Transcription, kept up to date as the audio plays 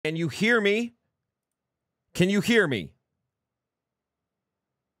Can you hear me? Can you hear me?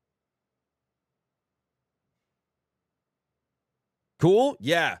 Cool?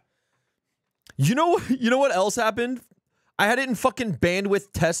 Yeah. You know what else happened? I had it in fucking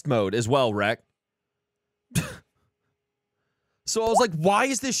bandwidth test mode as well, Rec. So I was like, why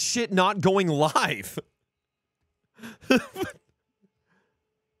is this shit not going live?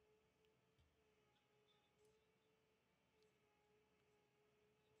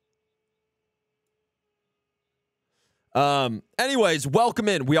 Anyways, welcome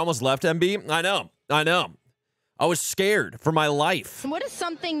in. We almost left, MB. I know. I was scared for my life. What is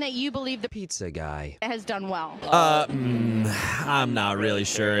something that you believe the Pizza guy has done well? I'm not really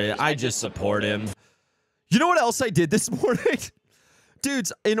sure. I just support him. You know what else I did this morning?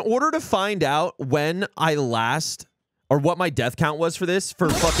 Dudes, in order to find out when I last, or what my death count was for this, for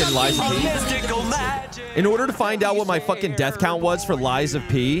fucking Lies of P. In order to find out what my fucking death count was for Lies of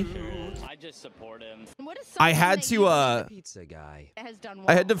P, I just support him. I had to, pizza guy Has done well.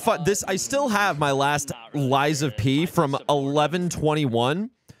 I had to find this. I still have my last Lies of P from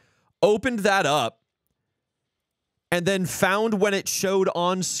 11/21. Opened that up and then found when it showed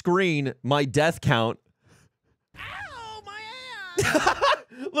on screen my death count. Ow, my ass!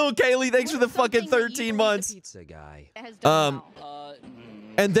 Little Kaylee, thanks for the fucking 13 months. pizza guy Has done well.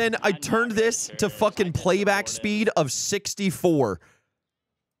 And then I turned this to fucking playback speed of 64.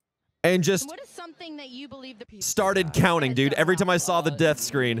 And just What is something that you believe the pizza started counting, dude. Every time I saw the death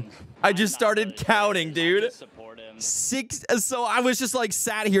screen, I just started counting, dude. So I was just like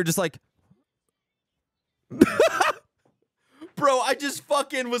sat here just like bro, I just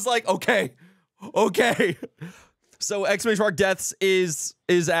fucking was like, okay. So exclamation mark deaths is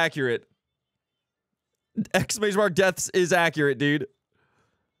accurate. Exclamation mark deaths is accurate, dude.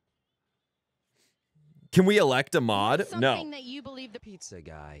 Can we elect a mod? No. Something that you believe the pizza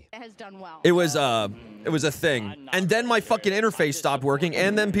guy has done well. It was a thing. And then my fucking interface stopped working,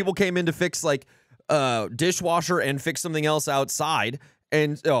 and then people came in to fix like dishwasher and fix something else outside.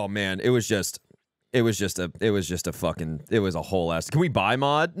 And oh man, it was just a whole ass. Can we buy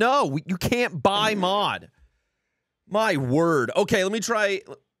mod? No, you can't buy mod. My word. Okay, let me try.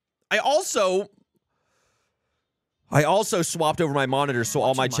 I also swapped over my monitor so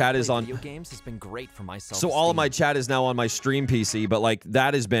all my chat is on. Video games has been great for myself. So all of my chat is now on my stream PC, but like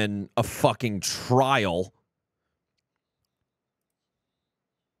that has been a fucking trial.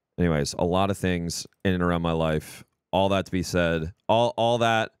 Anyways, a lot of things in and around my life. All that to be said, all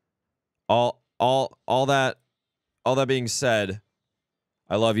that being said,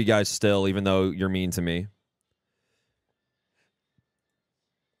 I love you guys still, even though you're mean to me.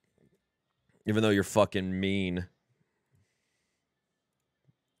 Even though you're fucking mean.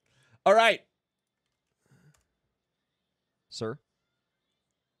 All right. Sir?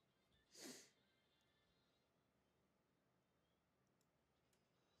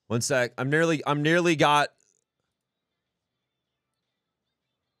 One sec. I'm nearly got.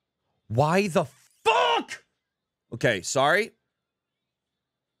 Why the fuck? Okay, sorry.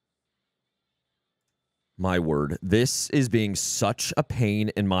 My word. This is being such a pain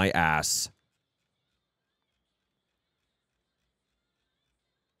in my ass.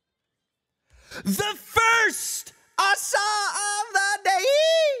 The first I saw of the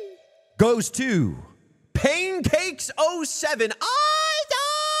day goes to Pancakes 07. I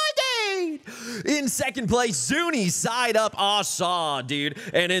died. In second place, Zuni side up. I saw, dude.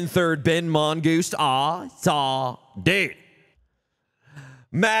 And in third, Ben Mongoose. I saw, dude.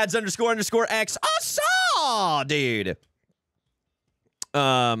 Mads __X. I saw, dude.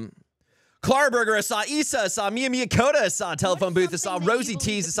 Klarberger, I saw Issa, I saw Mia Koda, I saw Telephone Booth, I saw Rosie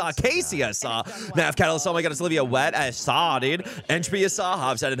Tees, I saw Casey, I saw Nav Cattle, I saw my goddess Olivia Wet, I saw, dude. Entropy, I saw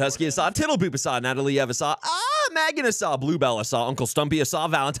Hobbs-Headed Husky, I saw Tittlepoop, I saw Natalie Ev, I saw Megan, I saw Bluebell, I saw Uncle Stumpy, I saw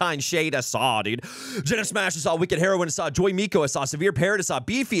Valentine Shade, I saw, dude. Jenna Smash, I saw Wicked Heroine, I saw Joy Miko, I saw Severe Parrot, I saw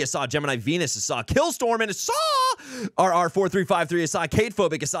Beefy, I saw Gemini Venus, I saw Killstorm, and I saw RR4353, I saw Kate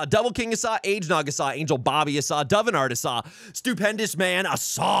Phobic, I saw Double King, I saw Age Nog, I saw Angel Bobby, I saw Dovenart, I saw Stupendous Man, I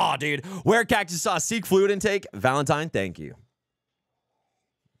saw, dude. Where Cactus, I saw Seek Fluid Intake. Valentine, thank you.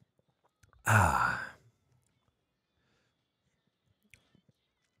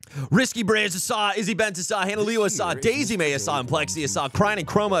 Risky Bridge, I saw Izzy Bent, I saw Hannah Leo, I saw Daisy May, I saw Implexity, I saw Crying and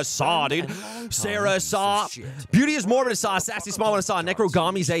Chroma, I saw, dude. Sarah, I saw Beauty is Morbid, I saw Sassy Small, I saw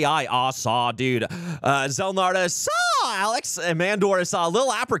Necrogami's AI, I saw, dude. Zelnarda, I saw, Alex. Mandora saw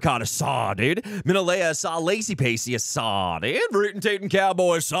Lil Apricot, saw, dude. Minalea saw Lacey Pacey, saw, dude. Rootin' Tootin'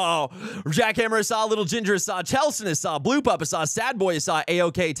 Cowboy, saw. Jackhammer saw Little Ginger, saw. Chelson, saw. Blue Pup, saw. Sad Boy, saw.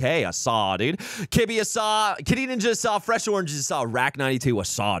 AOK Tay, saw, dude. Kibby, saw. Kitty Ninja, saw. Fresh Oranges, saw. Rack 92,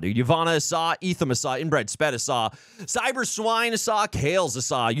 saw, dude. Yvonne, saw. Etham, saw. Inbred Sped, saw. Cyber Swine, saw. Kales,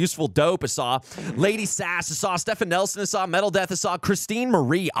 saw. Useful Dope, saw. Lady Sass, saw. Stephen Nelson, saw. Metal Death, saw. Christine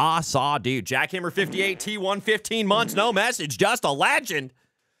Marie, saw, dude. Jackhammer 58, T1, 15 months, no message, just a legend.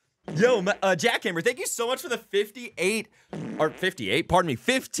 Yo, Jackhammer, thank you so much for the 15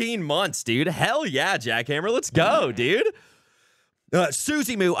 months, dude. Hell yeah, Jackhammer, let's go, dude.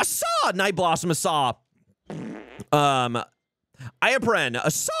 Susie Moo, I saw. Night Blossom, I saw. Iapren, I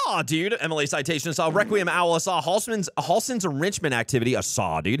saw, dude. Emily Citation, I saw. Requiem Owl, I saw. Halson's Enrichment Activity, I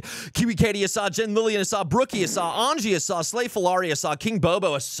saw, dude. Kiwi Katie, I saw. Jen Lillian, I saw. Brookie, I saw. Angie, I saw. Slay Filari, I saw. King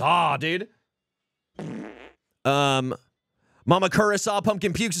Bobo, I saw, dude. Mama Kura saw.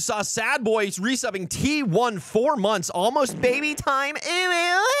 Pumpkin Pukes, I saw. Sad Boys resubbing T1 4 months, almost baby time.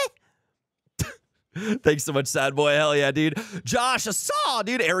 Thanks so much, Sad Boy. Hell yeah, dude. Josh, I saw,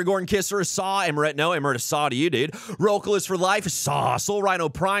 dude. Aragorn Kisser, I saw. Emmeret, no. Emmeret, I saw to you, dude. Rokalist for life, I saw. Soul Rhino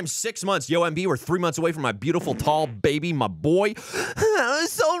Prime, 6 months. Yo, MB, we're 3 months away from my beautiful, tall baby, my boy.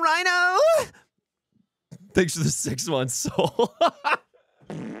 Soul Rhino. Thanks for the 6 months, Soul.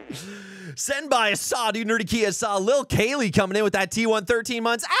 Send by, I saw, dude. Nerdy Key, I saw. Lil Kaylee coming in with that T1 13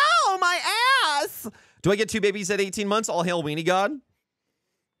 months. Ow, my ass. Do I get 2 babies at 18 months? All hail Weenie God?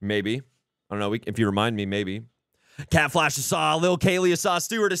 Maybe. I don't know. If you remind me, maybe. Cat Flash, I saw. Lil Kaylee, I saw.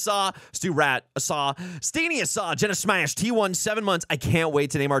 Stewart, I saw. Stu Rat, I saw. Steenie, I saw. Jenna Smash, T1 7 months. I can't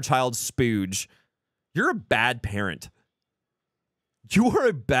wait to name our child Spooge. You're a bad parent. You are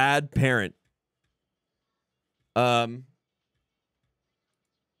a bad parent. Oh,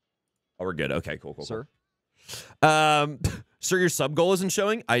 we're good. Okay, cool. Sir? Sir, your sub goal isn't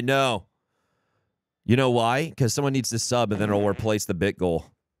showing? I know. You know why? Because someone needs to sub and then it'll replace the bit goal.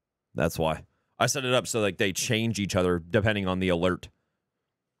 That's why. I set it up so like they change each other depending on the alert.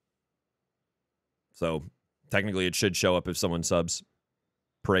 So technically it should show up if someone subs.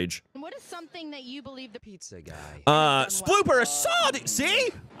 Prage. What is something that you believe the Pizza guy. Splooper, saw. See?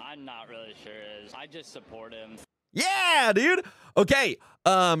 I'm not really sure I just support him. Yeah, dude. Okay.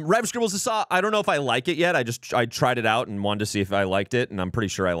 Rev Scribbles saw. I don't know if I like it yet. I tried it out and wanted to see if I liked it, and I'm pretty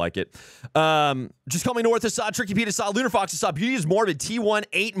sure I like it. Just Call Me North, I saw. Tricky Pete, I saw. Lunar Fox, I saw. Beauty is Morbid, T1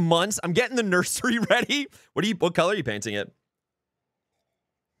 8 months. I'm getting the nursery ready. What color are you painting it?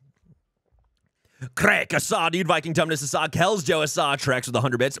 Crack, I saw. Dude, Viking Dumbness, I saw. Kells Joe, I saw. Trex with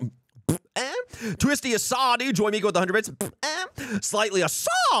 100 bits. Twisty, I saw, dude. Joy Miko with 100 bits. Slightly, I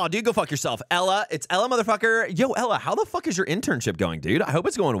saw, dude. Go fuck yourself. Ella, it's Ella, motherfucker. Yo, Ella, how the fuck is your internship going, dude? I hope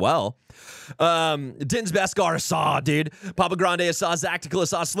it's going well. Din's Beskar, I saw, dude. Papa Grande, I saw. Zactical, I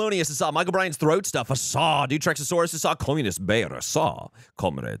saw. Slonius, I saw. Michael Bryan's Throat Stuff, I saw, dude. Trexosaurus, I saw. Communist Bear, I saw.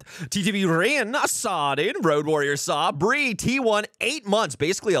 Comrade. TTV Rin, I saw, dude. Road Warrior, saw. Bree, T1, 8 months.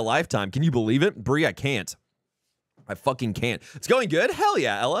 Basically a lifetime. Can you believe it? Bree, I can't. I fucking can't. It's going good? Hell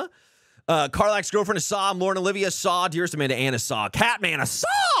yeah, Ella. Carlax's Girlfriend, I saw. Lauren Olivia, saw. Dearest Amanda, Anna, saw. Catman, I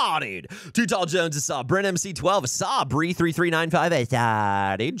saw, dude. Too Tall Jones, I saw. Brent MC12, I saw. Bree 3395, I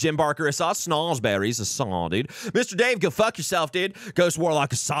saw, dude. Jim Barker, I saw. Snallsberries, I saw, dude. Mr. Dave, go fuck yourself, dude. Ghost Warlock,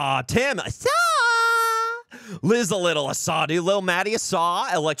 I saw. Tim, I saw. Liz a little, I saw, dude. Lil Maddie, I saw.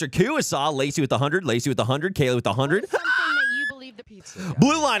 Electric Coo, I saw. Lacey with 100. Lacey with 100. Kayla with 100. something that you believe the pizza guy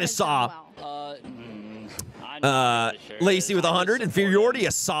Blue Line, I has done saw. well? I'm not really sure Lacey with 100. Inferiority,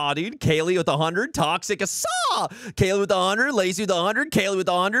 a saw, dude. Kaylee with 100. Toxic, a saw. Kaylee with 100. Lacey with 100. Kaylee with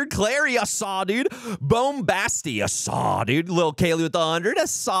 100. Clary, a saw, dude. Bombasti, a saw, dude. Lil Kaylee with 100. A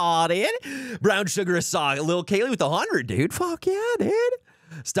saw, dude. Brown Sugar, a saw. Lil Kaylee with 100, dude. Fuck yeah, dude.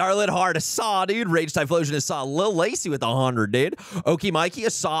 Starlit Heart, a saw, dude. Rage Typhlosion, a saw. Lil Lacey with 100, dude. Okie Mikey, a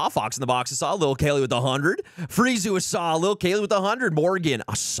saw. Fox in the Box, a saw. Lil Kaylee with 100. Freezu, a saw. Lil Kaylee with 100. Morgan,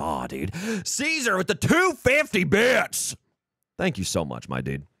 a saw, dude. Caesar with the 250 bits. Thank you so much, my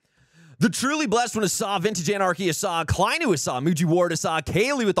dude. The Truly Blessed One, a saw. Vintage Anarchy, a saw. Kleinu, a saw. Muji Ward, a saw.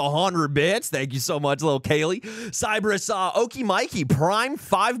 Kaylee with 100 bits. Thank you so much, little Kaylee. Cyber, a saw. Okie Mikey, Prime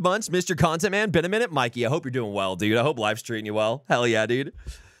 5 months. Mr. Content Man, been a minute. Mikey, I hope you're doing well, dude. I hope life's treating you well. Hell yeah, dude.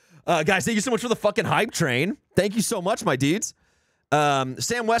 Guys, thank you so much for the fucking hype train. Thank you so much, my dudes.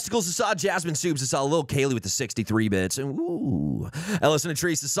 Sam Westicles, I saw. Jasmine Soups, I saw. Little Kaylee with the 63 bits. Ooh. Ellison and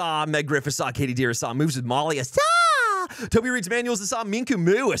Treese, I saw. Meg Griff, I saw. Katie Deer, I saw. Moves with Molly, I saw. Toby reads manuals. I saw Minku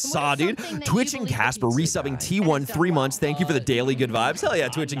Moo. I saw, dude. Twitch and Casper resubbing T1 3 months. Thank you for the daily good vibes. Hell yeah,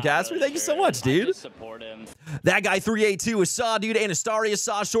 Twitch and Casper. Thank you so much, I dude. just support him. That guy 382 is saw, dude. Anastaria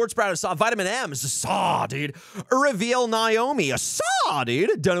saw. Short Sprout saw. Vitamin M is a saw, dude. Reveal Naomi a saw,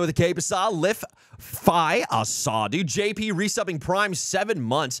 dude. Done with a cape a saw. Lift Phi a saw, dude. JP resubbing Prime 7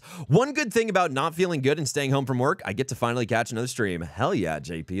 months. One good thing about not feeling good and staying home from work, I get to finally catch another stream. Hell yeah,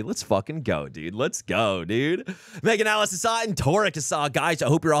 JP. Let's fucking go, dude. Let's go, dude. Megan Alice saw and Torek saw. Guys, I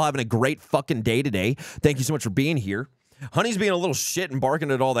hope you're all having a great fucking day today. Thank you so much for being here. Honey's being a little shit and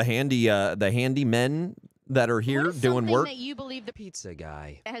barking at all the handy men that are here doing work. That you believe the Pizza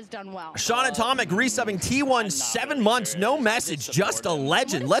guy. has done well. Sean Atomic resubbing T1 7 months, no message, just a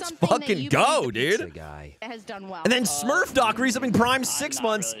legend. Let's fucking go, Pizza dude. guy. Has done well. And then Smurf Doc resubbing Prime 6 not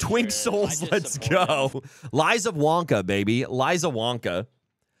months, really Twink sure. Souls, I just let's support go. Liza Wonka, baby. Liza Wonka.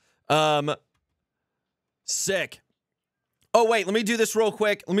 Sick. Oh, wait, let me do this real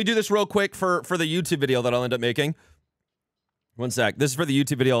quick. Let me do this real quick for the YouTube video that I'll end up making. One sec. This is for the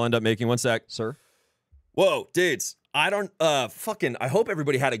YouTube video I'll end up making. One sec. Sir? Whoa, dudes. I hope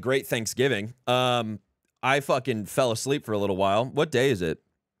everybody had a great Thanksgiving. I fucking fell asleep for a little while. What day is it?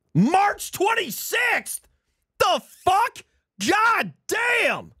 March 26th! The fuck? God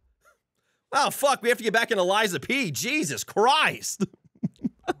damn! Oh, fuck. We have to get back into Liza P. Jesus Christ.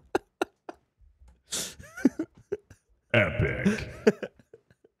 Epic.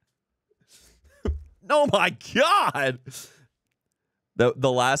 Oh my God.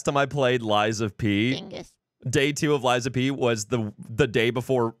 The last time I played Liza P, Dingus. day 2 of Liza P was the day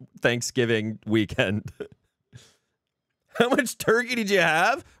before Thanksgiving weekend. How much turkey did you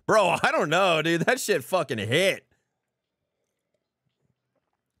have? Bro, I don't know, dude. That shit fucking hit.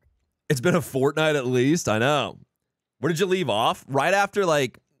 It's been a fortnight at least. I know. Where did you leave off? Right after,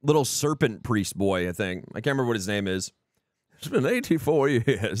 like, little serpent priest boy, I think. I can't remember what his name is. It's been 84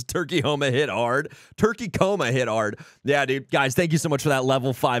 years. Turkey Homa hit hard. Turkey Coma hit hard. Yeah, dude. Guys, thank you so much for that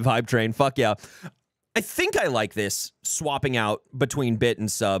level 5 hype train. Fuck yeah. I think I like this, swapping out between bit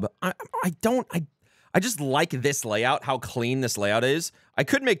and sub. I just like this layout, how clean this layout is. I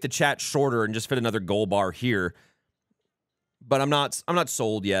could make the chat shorter and just fit another goal bar here. But I'm not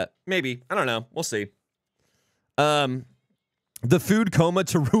sold yet. Maybe. I don't know. We'll see. The food coma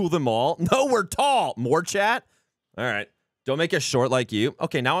to rule them all. No, we're tall. More chat? All right. Don't make us short like you.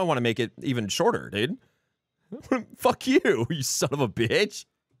 Okay, now I want to make it even shorter, dude. Fuck you, you son of a bitch.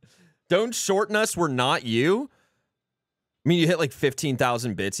 Don't shorten us. We're not you. I mean, you hit like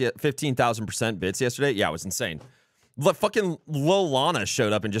 15,000 bits, 15,000% bits yesterday. Yeah, it was insane. Fucking Lil Lana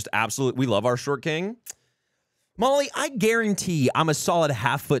showed up and just absolute. We love our short king. Molly, I guarantee I'm a solid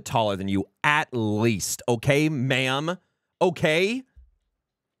half foot taller than you at least. Okay, ma'am. Okay.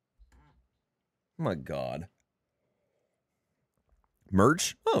 Oh my God.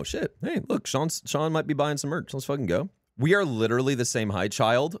 Merch? Oh shit. Hey, look, Sean might be buying some merch. Let's fucking go. We are literally the same height,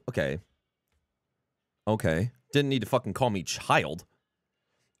 child. Okay. Okay. Didn't need to fucking call me child.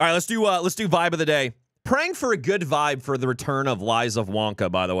 All right, let's do vibe of the day. Praying for a good vibe for the return of Liza Wonka,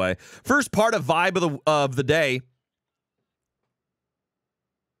 by the way. First part of vibe of the day.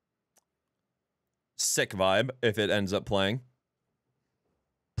 Sick vibe if it ends up playing.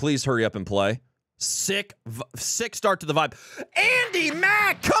 Please hurry up and play. Sick start to the vibe. Andy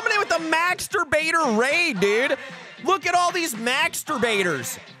Mac coming in with the Maxturbator raid, dude. Look at all these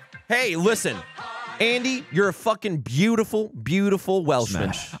Maxturbators. Hey, listen. Andy, you're a fucking beautiful, beautiful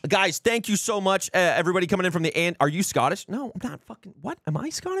Welshman. Smash. Guys, thank you so much. Everybody coming in from the and are you Scottish? No, I'm not fucking. What? Am I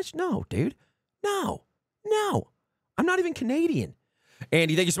Scottish? No, dude. No. I'm not even Canadian.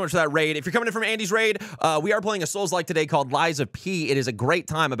 Andy, thank you so much for that raid. If you're coming in from Andy's raid, we are playing a Souls-like today called Liza P. It is a great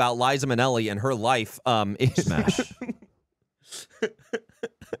time about Liza Minnelli and her life. Smash.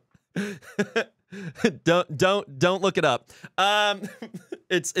 Don't look it up.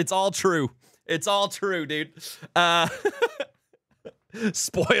 It's all true. It's all true, dude.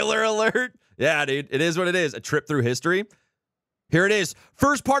 Spoiler alert. Yeah, dude. It is what it is. A trip through history. Here it is.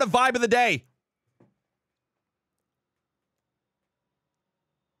 First part of vibe of the day.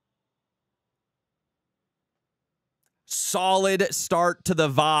 Solid start to the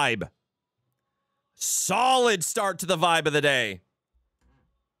vibe. Solid start to the vibe of the day.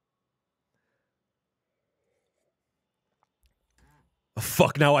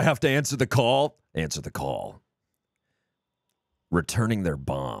 Fuck, now I have to answer the call. Answer the call. Returning their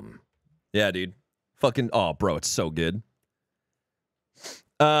bomb. Yeah, dude. Fucking, oh, bro, it's so good.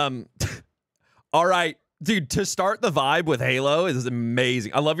 All right. Dude, to start the vibe with Halo is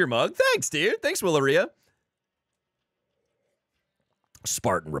amazing. I love your mug. Thanks, dude. Thanks, Willaria.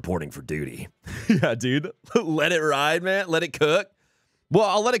 Spartan reporting for duty. Yeah, dude. Let it ride, man. Let it cook. Well,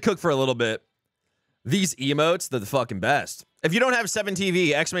 I'll let it cook for a little bit. These emotes, they're the fucking best. If you don't have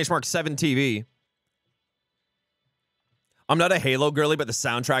 7TV, exclamation mark 7TV. I'm not a Halo girly, but the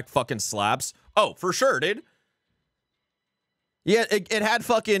soundtrack fucking slaps. Oh, for sure, dude. Yeah, it had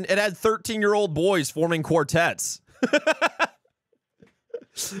 13-year-old boys forming quartets.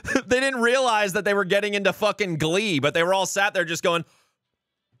 They didn't realize that they were getting into fucking Glee, but they were all sat there just going,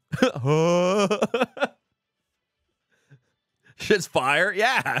 shit's fire.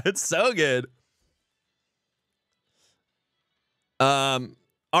 Yeah, it's so good. All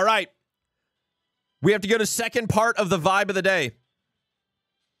right. We have to go to second part of the vibe of the day.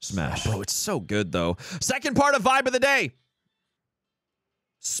 Smash. Bro, it's so good, though. Second part of vibe of the day.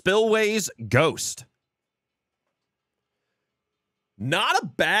 Spillway's Ghost. Not a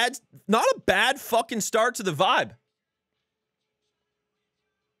bad fucking start to the vibe.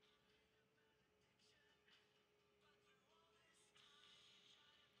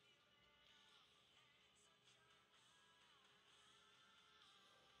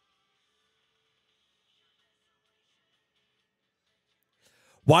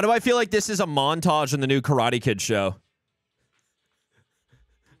 Why do I feel like this is a montage in the new Karate Kid show?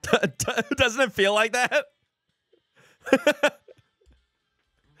 Doesn't it feel like that?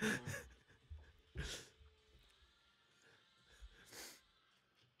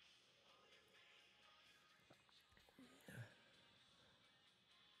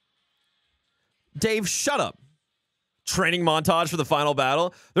 Dave, shut up. Training montage for the final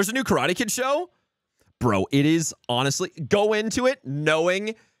battle. There's a new Karate Kid show? Bro, it is honestly, go into it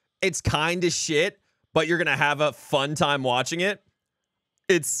knowing it's kind of shit, but you're going to have a fun time watching it.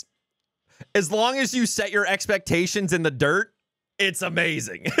 It's, as long as you set your expectations in the dirt, it's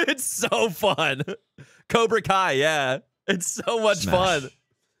amazing. It's so fun. Cobra Kai, yeah. It's so much fun.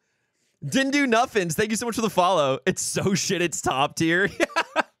 Didn't do nothings. Thank you so much for the follow. It's so shit, it's top tier.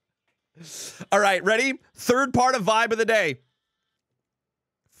 All right, ready? Third part of vibe of the day.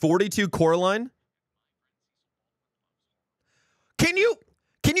 42 Coraline.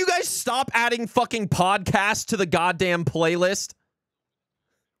 Can you guys stop adding fucking podcasts to the goddamn playlist?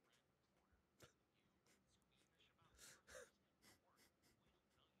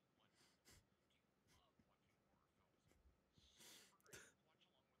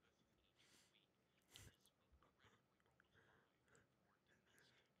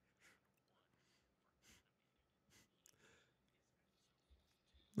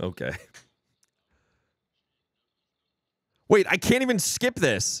 Okay. Wait, I can't even skip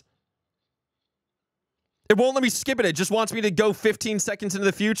this. It won't let me skip it. It just wants me to go 15 seconds into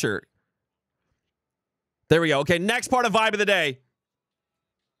the future. There we go. Okay, next part of vibe of the day.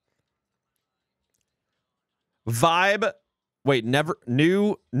 Vibe. Wait, never.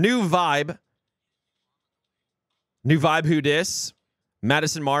 New vibe. New vibe who dis?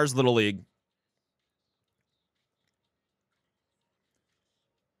 Madison Mars Little League.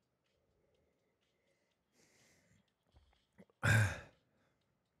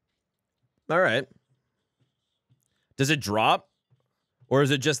 All right. Does it drop? Or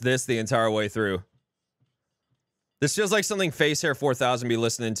is it just this the entire way through? This feels like something Facehair 4000 be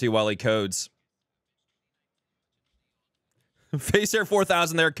listening to while he codes. Facehair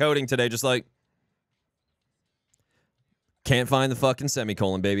 4000 they're coding today, just like, can't find the fucking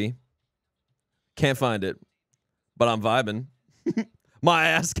semicolon, baby. Can't find it. But I'm vibing. My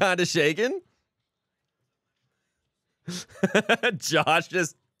ass kind of shaking. Josh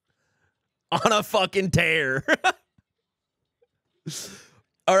just on a fucking tear.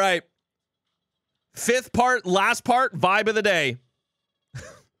 All right. Fifth part, last part, vibe of the day.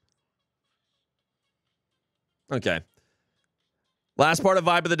 Okay. Last part of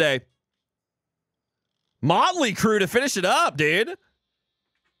vibe of the day. Motley Crue to finish it up, dude.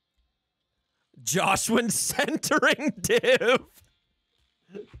 Joshua centering div.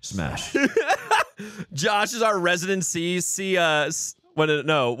 Smash. Josh is our resident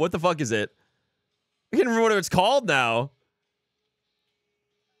what the fuck is it? I can't remember what it's called now.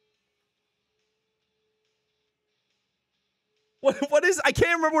 What is, I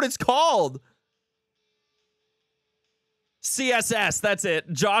can't remember what it's called. CSS, that's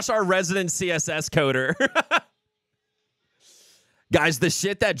it. Josh, our resident CSS coder. Guys, the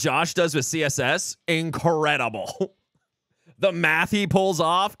shit that Josh does with CSS, incredible. The math he pulls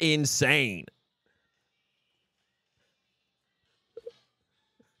off, insane.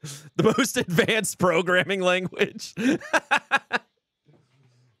 The most advanced programming language.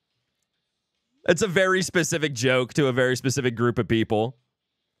 It's a very specific joke to a very specific group of people.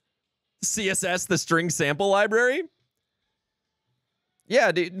 CSS, the string sample library.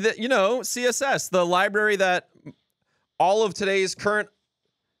 Yeah, dude, you know, CSS, the library that all of today's current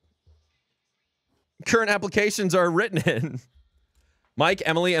applications are written in. Mike,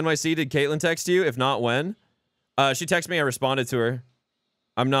 Emily, NYC, did Caitlin text you? If not, when? She texted me. I responded to her.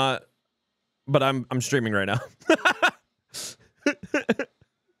 I'm not, but I'm streaming right now.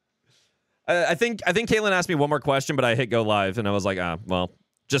 I think Caitlin asked me one more question, but I hit go live, and I was like, well,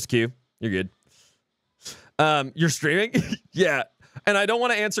 just Q. You're good. You're streaming? Yeah. And I don't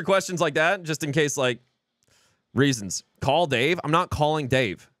want to answer questions like that, just in case, like, reasons. Call Dave? I'm not calling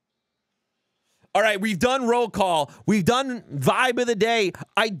Dave. All right, we've done roll call. We've done vibe of the day.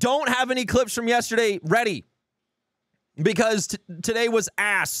 I don't have any clips from yesterday ready because today was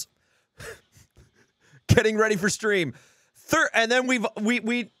ass. Getting ready for stream. And then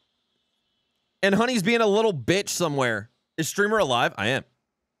we and Honey's being a little bitch somewhere. Is Streamer alive? I am.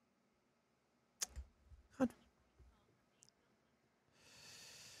 God.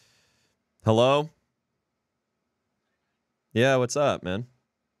 Hello? Yeah, what's up, man?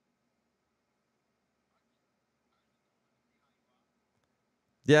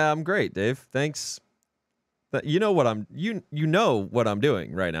 Yeah, I'm great, Dave. Thanks. You know what I'm you know what I'm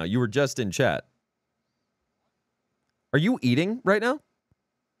doing right now. You were just in chat. Are you eating right now?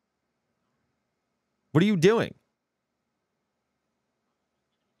 What are you doing?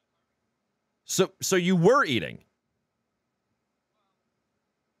 So you were eating.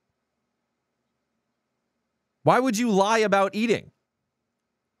 Why would you lie about eating?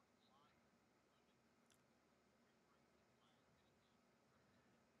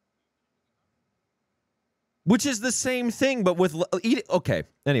 Which is the same thing, but with eating. Okay.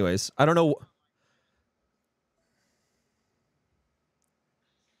 Anyways, I don't know.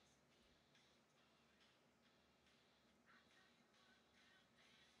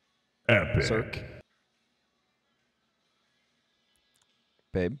 Epic. Cirque.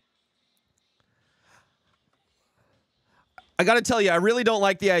 Babe. I gotta tell you, I really don't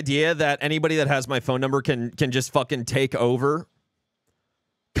like the idea that anybody that has my phone number can just fucking take over.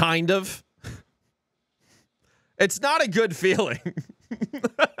 Kind of. It's not a good feeling.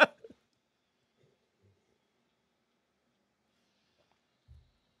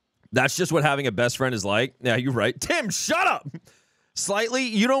 That's just what having a best friend is like. Yeah, you're right. Tim, shut up. Slightly,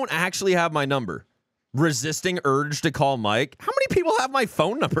 you don't actually have my number. Resisting urge to call Mike. How many people have my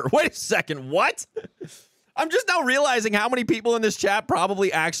phone number? Wait a second. What? I'm just now realizing how many people in this chat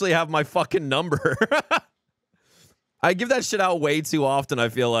probably actually have my fucking number. I give that shit out way too often, I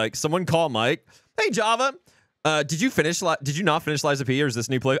feel like. Someone call Mike. Hey, Java. Did you not finish Lies of P, or is this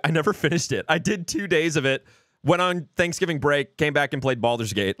new play? I never finished it. I did 2 days of it. Went on Thanksgiving break, came back and played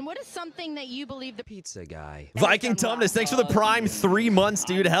Baldur's Gate. What is something that you believe the Pizza guy. Viking Tumnus, thanks for the prime 3 months,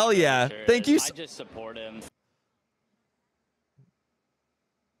 dude. Hell yeah. Sure Thank you. is. I just support him.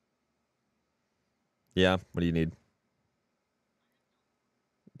 Yeah, what do you need?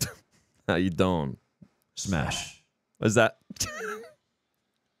 No, you don't. Smash. What is that?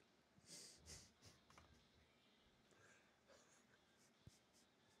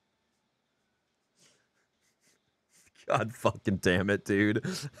 God fucking damn it, dude.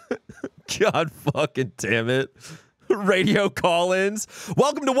 God fucking damn it. Radio call-ins.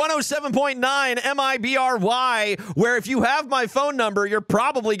 Welcome to 107.9 MIBRY, where if you have my phone number, you're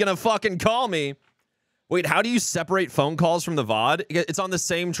probably going to fucking call me. Wait, how do you separate phone calls from the VOD? It's on the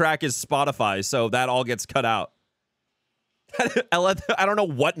same track as Spotify, so that all gets cut out. I don't know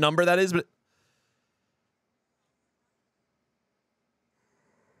what number that is, but...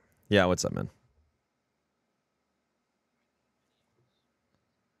 Yeah, what's up, man?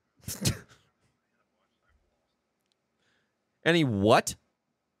 Any what?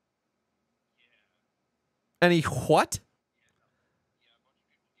 Any what?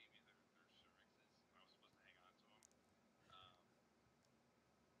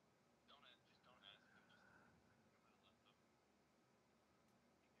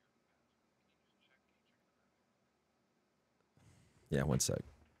 Yeah, one sec.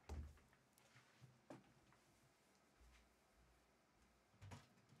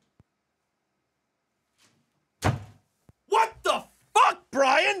 What the fuck,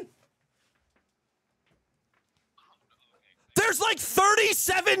 Brian? There's like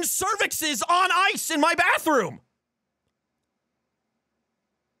 37 cervixes on ice in my bathroom.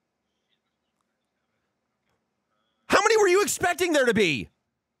 How many were you expecting there to be?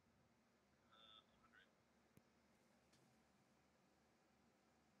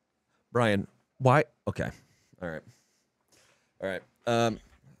 Brian, why? Okay. All right. All right.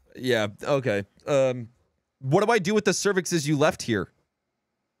 Yeah, okay. What do I do with the cervixes you left here?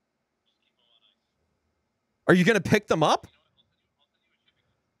 Are you going to pick them up?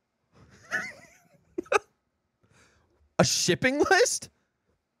 A shipping list?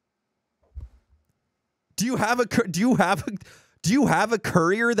 Do you have a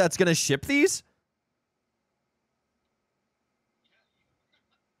courier that's gonna ship these?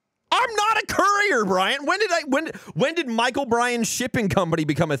 I'm not a courier, Brian. When did Michael Bryan's shipping company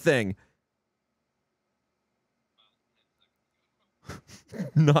become a thing?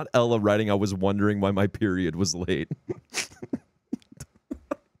 Not Ella writing, I was wondering why my period was late.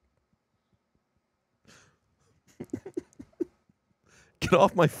 Get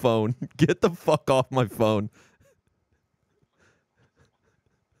off my phone. Get the fuck off my phone.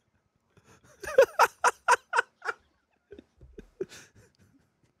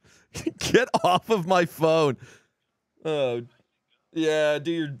 Get off of my phone. Oh, yeah,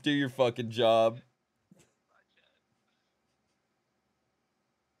 do your fucking job.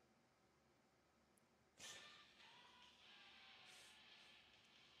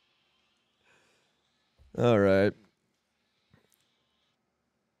 All right.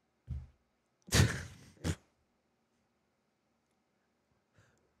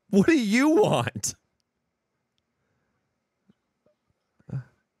 What do you want?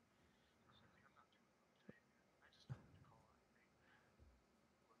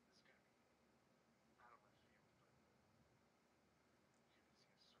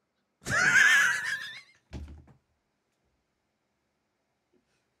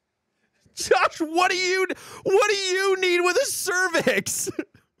 Josh, what do you need with a cervix?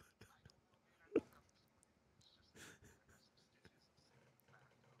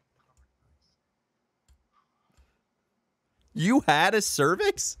 You had a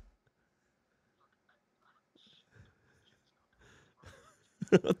cervix?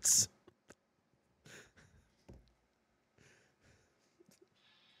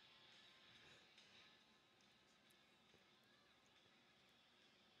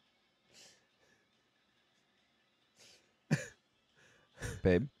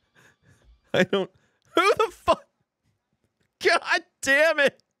 Babe. I don't. Who the fuck? God damn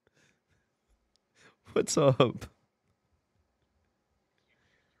it. What's up?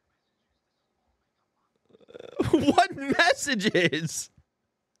 What messages?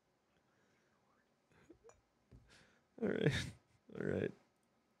 All right. All right.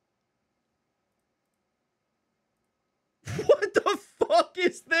 What the fuck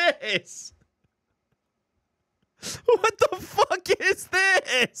is this? What the fuck is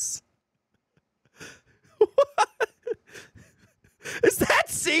this? What? Is that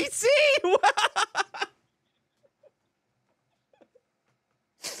CC?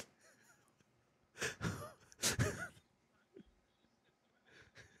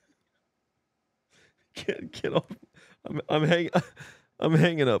 Get off. I'm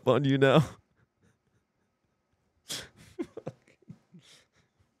hanging up on you now.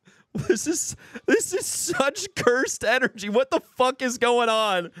 This is such cursed energy. What the fuck is going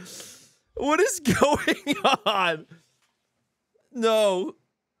on? What is going on? No.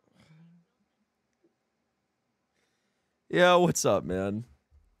 Yeah, what's up, man?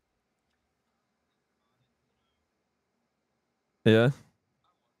 Yeah.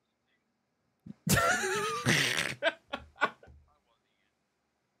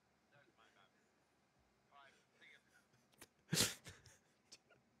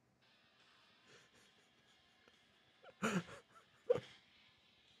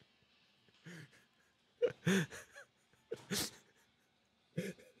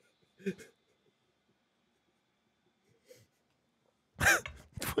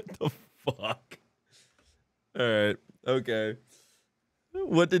 What the fuck? All right. Okay.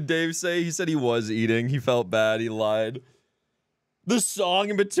 What did Dave say? He said he was eating. He felt bad. He lied. The song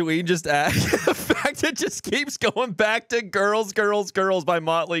in between just the fact it just keeps going back to Girls, Girls, Girls by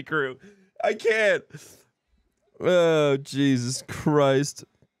Motley Crue. I can't. Oh, Jesus Christ.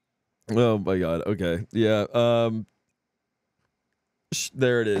 Oh my God. Okay. Yeah.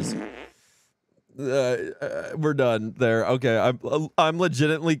 There it is. We're done there. Okay. I'm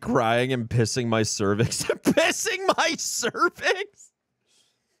legitimately crying and pissing my cervix. Pissing my cervix?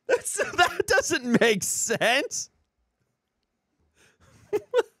 That doesn't make sense.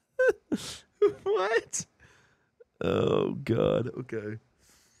 What? Oh God. Okay.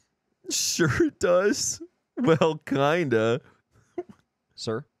 Sure it does. Well, kinda.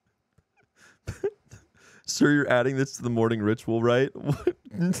 Sir? Sir, you're adding this to the morning ritual, right? What?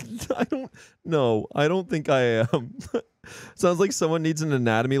 I don't think I am. Sounds like someone needs an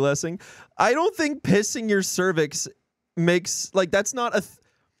anatomy lesson. I don't think pissing your cervix makes, like, that's not a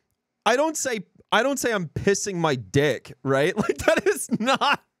I don't say I'm pissing my dick, right? Like, that is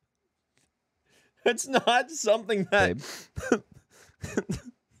not, it's not something that,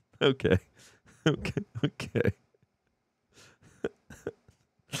 okay.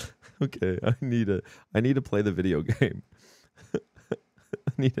 Okay, I need to play the video game.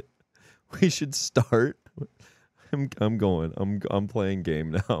 We should start. I'm going. I'm playing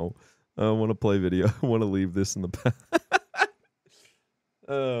game now. I want to play video. I want to leave this in the past.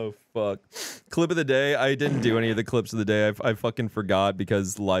 Oh fuck. Clip of the day. I didn't do any of the clips of the day. I fucking forgot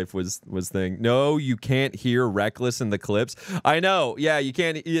because life was thing. No, you can't hear Reckless in the clips. I know. Yeah, you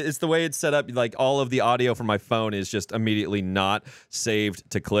can't. It's the way it's set up. Like all of the audio from my phone is just immediately not saved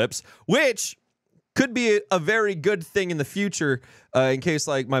to clips, which could be a very good thing in the future in case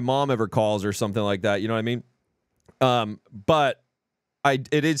like my mom ever calls or something like that. You know what I mean? But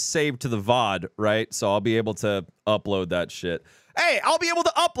it is saved to the VOD, right? So I'll be able to upload that shit. Hey, I'll be able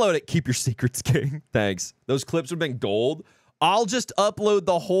to upload it. Keep your secrets, King. Thanks. Those clips have been gold. I'll just upload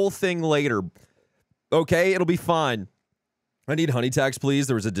the whole thing later. Okay, it'll be fine. I need honey tax, please.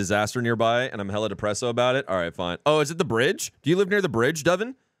 There was a disaster nearby, and I'm hella depresso about it. All right, fine. Oh, is it the bridge? Do you live near the bridge,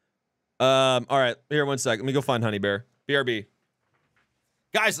 Devin? All right, here, 1 sec. Let me go find Honey Bear. BRB.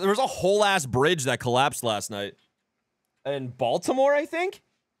 Guys, there was a whole-ass bridge that collapsed last night. In Baltimore, I think?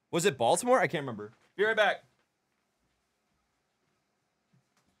 Was it Baltimore? I can't remember. Be right back.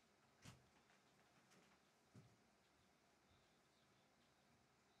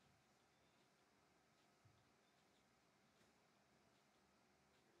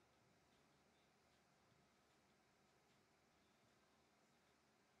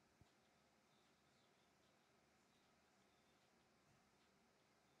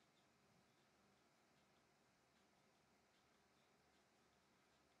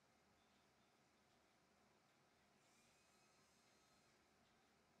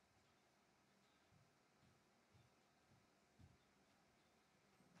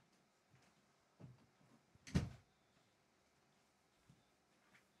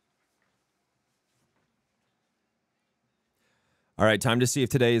 All right, time to see if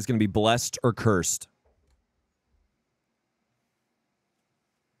today is going to be blessed or cursed.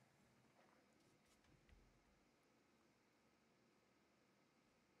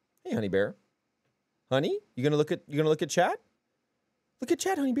 Hey, Honey Bear. Honey, you gonna look at chat? Look at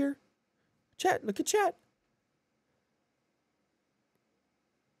chat, Honey Bear. Chat, look at chat.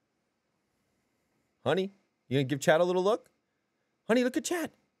 Honey, you gonna give chat a little look? Honey, look at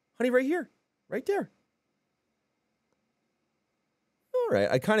chat. Honey, right here, right there. All right,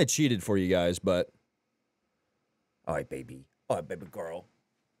 I kind of cheated for you guys, but... All right, baby. All right, baby girl.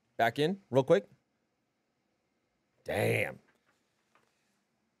 Back in, real quick. Damn.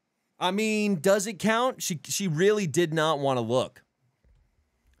 I mean, does it count? She really did not want to look.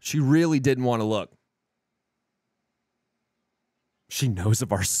 She really didn't want to look. She knows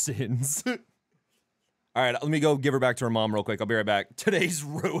of our sins. All right, let me go give her back to her mom real quick. I'll be right back. Today's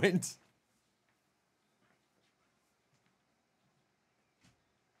ruined.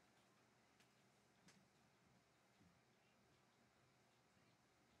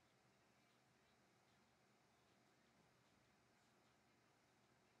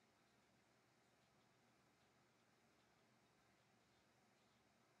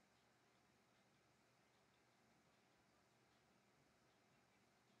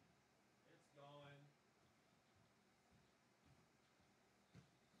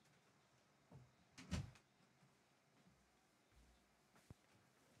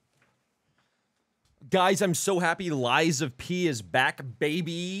 Guys, I'm so happy Lies of P is back,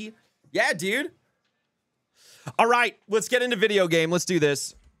 baby. Yeah, dude. All right, let's get into video game. Let's do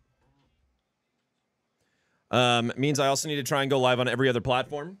this. Means I also need to try and go live on every other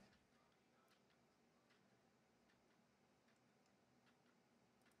platform.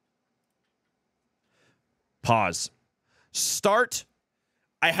 Pause. Start.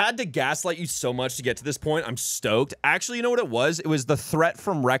 I had to gaslight you so much to get to this point. I'm stoked. Actually, you know what it was? It was the threat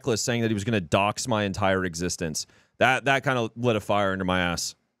from Reckless saying that he was going to dox my entire existence. That kind of lit a fire under my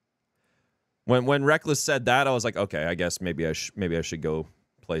ass. When Reckless said that, I was like, okay, I guess maybe I should go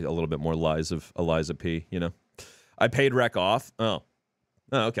play a little bit more Lies of Eliza P, you know? I paid Rec off. Oh,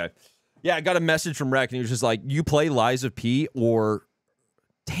 okay. Yeah, I got a message from Rec, and he was just like, you play Lies of P or...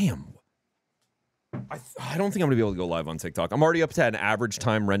 Damn. I don't think I'm going to be able to go live on TikTok. I'm already up to an average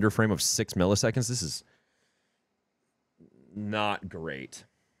time render frame of 6 milliseconds. This is not great.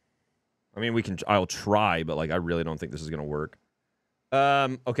 I mean, I'll try, but like I really don't think this is going to work.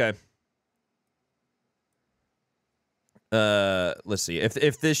 Okay. Let's see.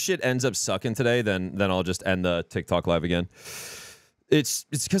 If this shit ends up sucking today, then I'll just end the TikTok live again. It's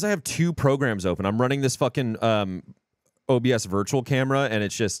because I have 2 programs open. I'm running this fucking OBS virtual camera, and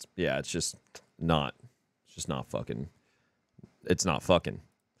it's just not fucking. It's not fucking.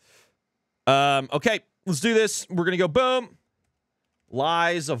 Okay, let's do this. We're gonna go boom.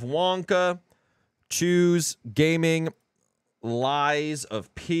 Lies of Wonka. Choose gaming. Lies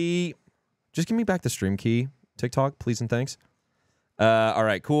of P. Just give me back the stream key, TikTok, please and thanks. All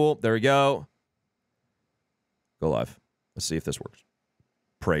right, cool. There we go. Go live. Let's see if this works.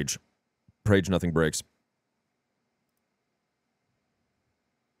 Prage. Prage, nothing breaks.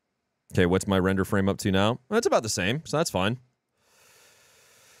 Okay, what's my render frame up to now? Well, it's about the same, so that's fine.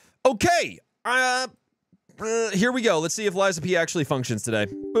 Okay. Here we go. Let's see if Lies of P actually functions today.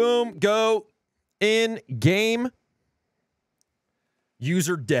 Boom. Go. In game.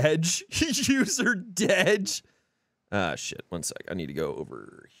 User Dedge. User Dedge. Shit. One sec. I need to go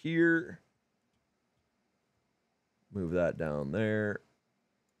over here. Move that down there.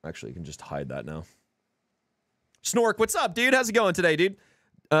 Actually, you can just hide that now. Snork, what's up, dude? How's it going today, dude?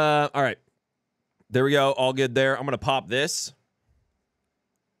 All right. There we go. All good there. I'm going to pop this.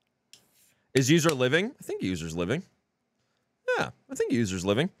 Is user living? I think user's living. Yeah, I think user's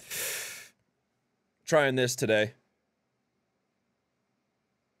living. Trying this today.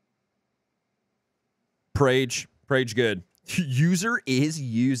 Prage. Prage good. User is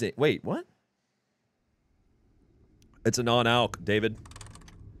using. Wait, what? It's a non-alc, David.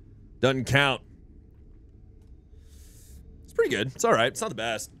 Doesn't count. It's pretty good. It's all right. It's not the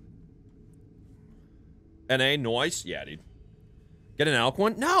best. NA, noise? Yeah, dude. Get an alc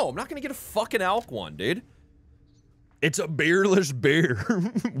one? No, I'm not going to get a fucking alc one, dude. It's a beerless beer.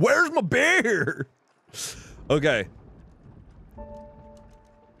 Where's my beer? Okay.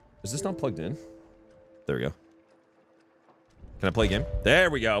 Is this not plugged in? There we go. Can I play a game?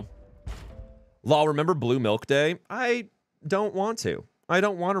 There we go. Law, remember Blue Milk Day? I don't want to. I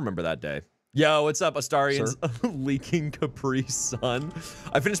don't want to remember that day. Yo, what's up, Astarians? Leaking Capri Sun.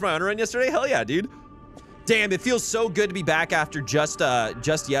 I finished my honor run yesterday. Hell yeah, dude. Damn, it feels so good to be back after just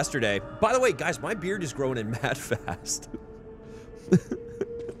yesterday. By the way, guys, my beard is growing in mad fast.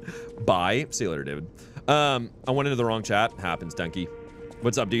 Bye. See you later, David. I went into the wrong chat. Happens, Dunky.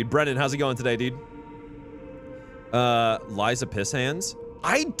 What's up, dude? Brennan, how's it going today, dude? Liza Piss Hands.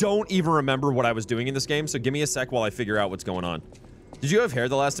 I don't even remember what I was doing in this game, so give me a sec while I figure out what's going on. Did you have hair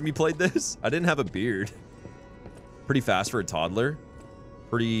the last time you played this? I didn't have a beard. Pretty fast for a toddler.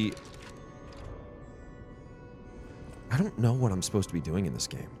 Pretty... I don't know what I'm supposed to be doing in this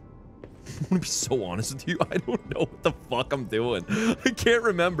game. I'm gonna be so honest with you. I don't know what the fuck I'm doing. I can't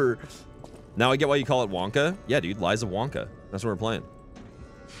remember. Now I get why you call it Wonka. Yeah, dude. Lies of Wonka. That's what we're playing.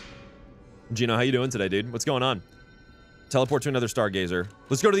 Gino, how you doing today, dude? What's going on? Teleport to another Stargazer.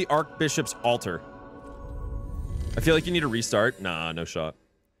 Let's go to the Archbishop's altar. I feel like you need a restart. Nah, no shot.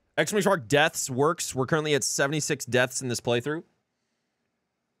 Exclamation mark deaths works. We're currently at 76 deaths in this playthrough.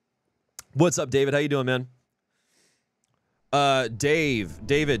 What's up, David? How you doing, man?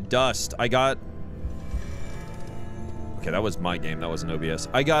 David, Dust. I got... Okay, that was my game. That wasn't OBS.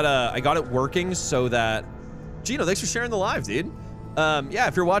 I got it working so that... Gino, thanks for sharing the live, dude. Yeah,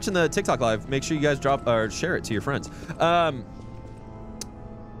 if you're watching the TikTok live, make sure you guys drop or share it to your friends. I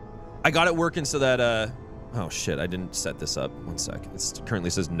got it working so that, oh shit, I didn't set this up. One sec. It currently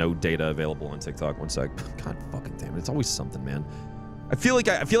says no data available on TikTok. One sec. God fucking damn it. It's always something, man. I feel like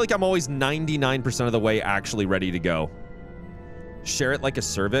I'm always 99% of the way actually ready to go. Share it like a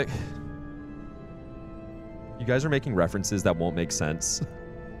cervix. You guys are making references that won't make sense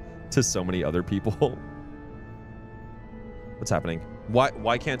to so many other people. What's happening?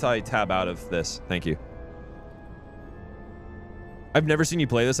 Why can't I tab out of this? Thank you. I've never seen you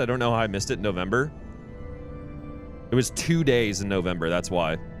play this. I don't know how I missed it in November. It was 2 days in November. That's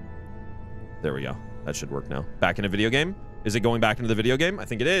why. There we go. That should work now. Back in a video game? Is it going back into the video game? I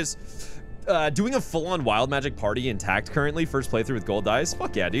think it is. Doing a full-on Wild Magic party intact currently. First playthrough with gold dice.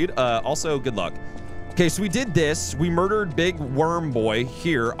 Fuck yeah, dude. Also, good luck. Okay, so we did this. We murdered Big Worm Boy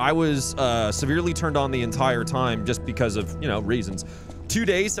here. I was severely turned on the entire time just because of, you know, reasons. 2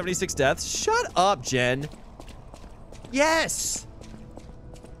 days, 76 deaths. Shut up, Jen. Yes.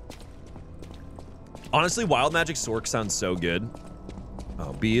 Honestly, Wild Magic Sork sounds so good.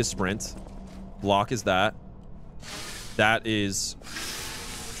 Oh, B is sprint. Block is that. That is...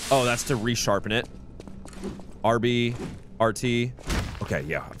 Oh, that's to resharpen it. RB, RT. Okay,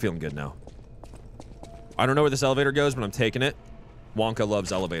 yeah, I'm feeling good now. I don't know where this elevator goes, but I'm taking it. Wonka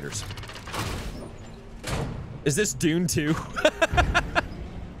loves elevators. Is this Dune 2?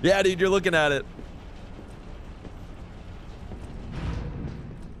 Yeah, dude, you're looking at it.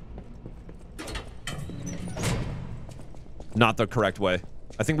 Not the correct way.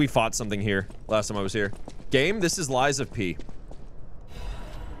 I think we fought something here last time I was here. Game, this is Lies of P.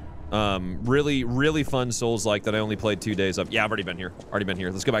 Really, really fun Souls-like that I only played 2 days of. Yeah, I've already been here.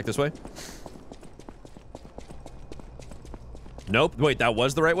 Let's go back this way. Nope. Wait, that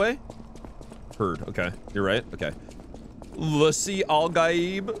was the right way? Heard. Okay. You're right. Okay. Lucy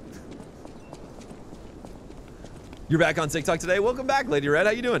Al-Gaib. You're back on TikTok today. Welcome back, Lady Red.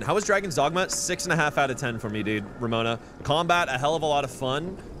 How you doing? How was Dragon's Dogma? 6.5 out of 10 for me, dude. Ramona. Combat, a hell of a lot of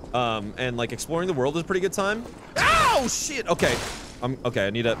fun. And like exploring the world is a pretty good time. Ow, shit. Okay. Okay, I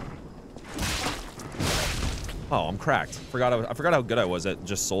need a... Oh, I'm cracked. I forgot how good I was at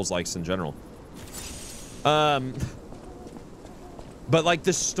just Souls-likes in general. But like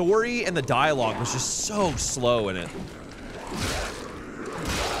the story and the dialogue was just so slow in it.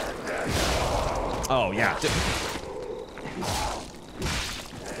 Oh, yeah.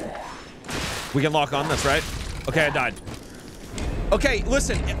 We can lock on, that's right. Okay, I died. Okay,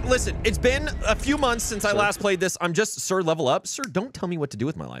 listen. It's been a few months since I last played this. I'm just, sir, level up. Sir, don't tell me what to do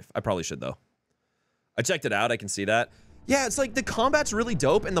with my life. I probably should, though. I checked it out. I can see that. Yeah, it's like the combat's really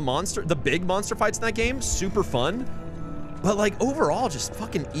dope, and the big monster fights in that game, super fun. But like overall, just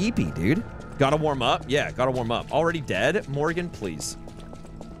fucking eepy, dude. Gotta warm up. Yeah, gotta warm up. Already dead? Morgan, please.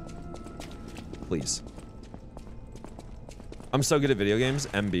 Please. I'm so good at video games.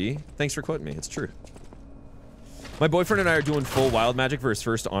 MB. Thanks for quoting me. It's true. My boyfriend and I are doing full wild magic for his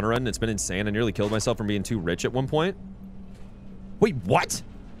first honor run, and it's been insane. I nearly killed myself from being too rich at one point. Wait, what?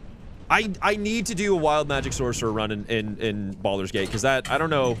 I need to do a wild magic sorcerer run in Baldur's Gate, because that, I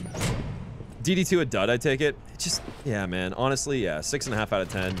don't know. DD2 a dud, I take it. Just, yeah, man. Honestly, yeah. 6.5 out of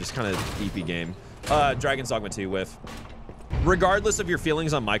 10. Just kind of eepy game. Dragon's Dogma 2 with. Regardless of your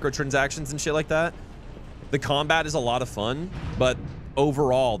feelings on microtransactions and shit like that, the combat is a lot of fun, but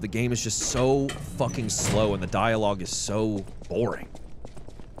overall, the game is just so fucking slow and the dialogue is so boring.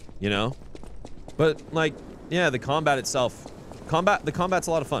 You know? But, like, yeah, the combat itself. The combat's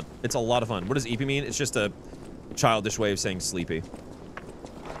a lot of fun. It's a lot of fun. What does eepy mean? It's just a childish way of saying sleepy.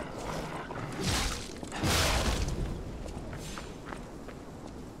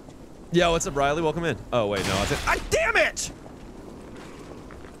 Yo, what's up, Riley? Welcome in. Oh, wait, no. Damn it!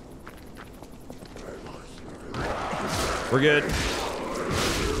 We're good.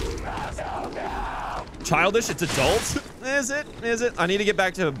 Childish? It's adult? Is it? Is it? I need to get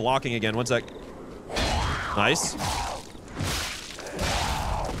back to blocking again. One sec. Nice.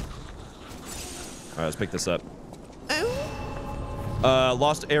 Alright, let's pick this up.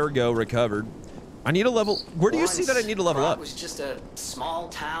 Lost ergo recovered. I need a level. Where do you see that I need to level up? It was just a small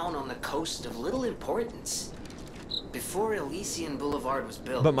town on the coast of little importance. Before Elysian Boulevard was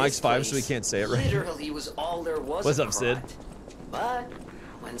built. But Mike's 5, so we can't say it right. Literally was all there was. What's up, Sid? But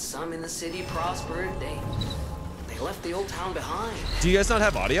when some in the city prospered, they left the old town behind. Do you guys not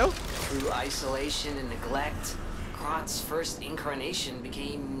have audio? Through isolation and neglect, Krot's first incarnation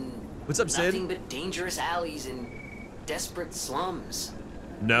became What's up, Sid? nothing but dangerous alleys and desperate slums.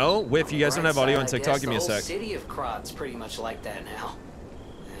 No? Whiff, you guys don't have audio on TikTok? Give me a sec. The city of Krot's pretty much like that now.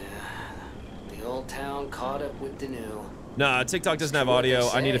 Yeah, the old town caught up with the new. Nah, TikTok doesn't have audio.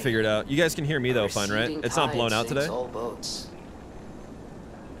 I need to figure it out. You guys can hear me though, fine, right? It's not blown out today. All boats.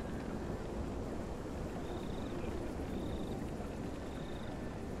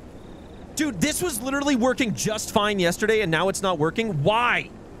 Dude, this was literally working just fine yesterday, and now it's not working. Why?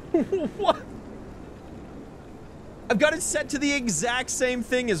 What? I've got it set to the exact same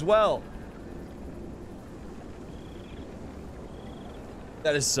thing as well.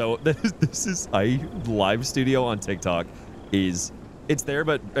 That is so. This is live studio on TikTok. It's there,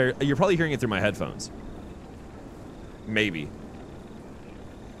 but you're probably hearing it through my headphones. Maybe.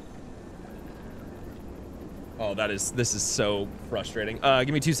 Oh, this is so frustrating.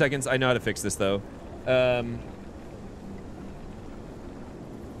 Give me 2 seconds. I know how to fix this though.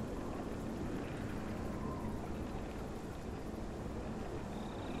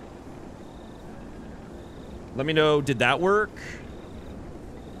 Let me know, did that work?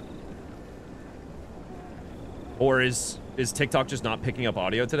 Or is TikTok just not picking up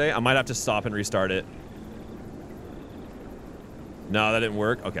audio today? I might have to stop and restart it. No, that didn't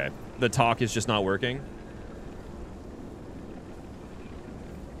work. Okay. The talk is just not working.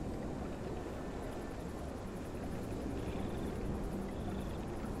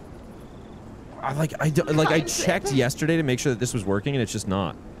 I checked yesterday to make sure that this was working and it's just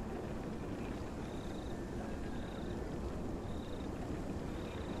not.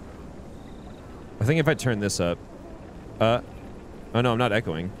 I think if I turn this up, oh no, I'm not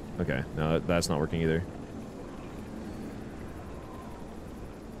echoing. Okay, no, that's not working either.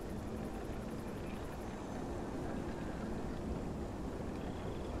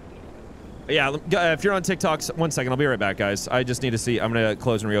 Yeah, if you're on TikTok, 1 second, I'll be right back, guys. I just need to see. I'm gonna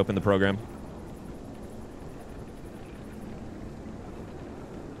close and reopen the program.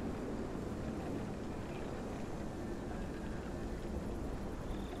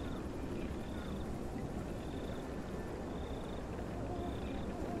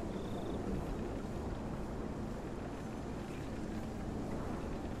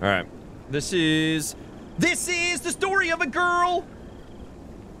 All right. This is the story of a girl.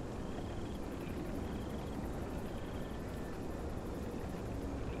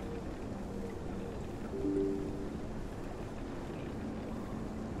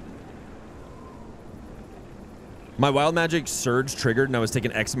 My wild magic surge triggered and I was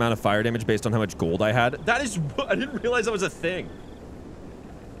taking X amount of fire damage based on how much gold I had. That is, I didn't realize that was a thing.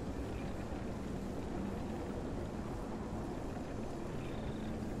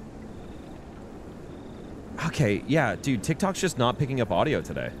 Okay, yeah, dude, TikTok's just not picking up audio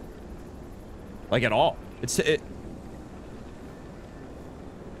today. Like at all.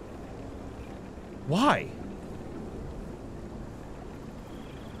 Why?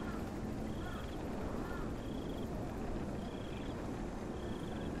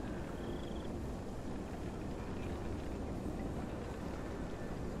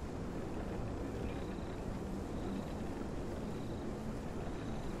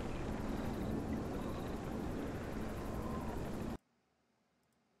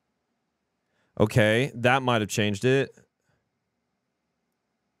 Okay, that might have changed it.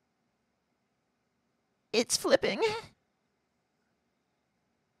 It's flipping.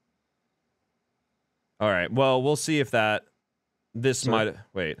 All right, well, we'll see if this might,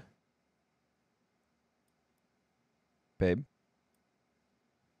 wait. Babe.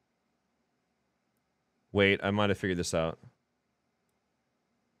 Wait, I might have figured this out.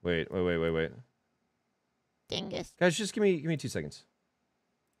 Wait. Dingus. Guys, just give me 2 seconds.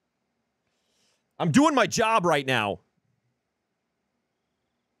 I'm doing my job right now.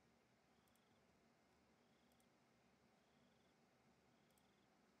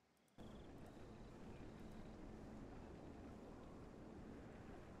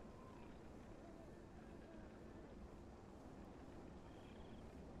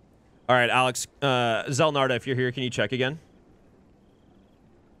 All right, Alex, Zelnarda, if you're here, can you check again?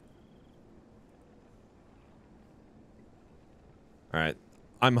 All right.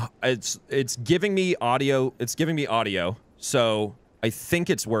 It's giving me audio. It's giving me audio. So I think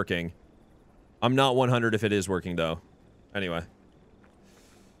it's working. I'm not 100 if it is working though. Anyway.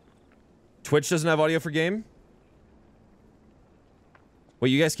 Twitch doesn't have audio for game? Wait,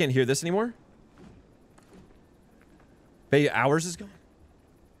 you guys can't hear this anymore? Hey, ours is gone?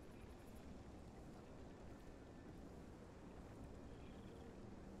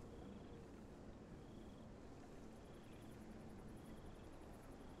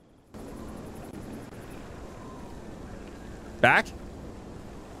 Back?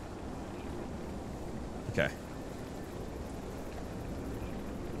 Okay.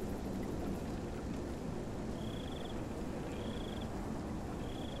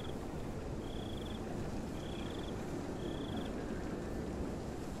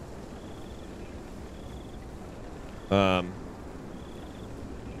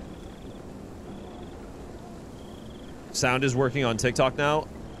 Sound is working on TikTok now.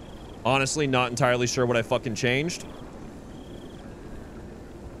 Honestly, not entirely sure what I fucking changed.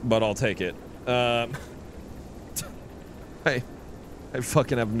 But I'll take it. I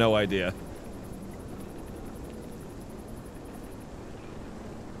fucking have no idea.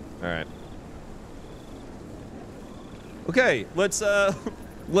 All right. Okay, let's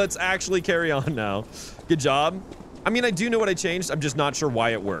actually carry on now. Good job. I mean, I do know what I changed. I'm just not sure why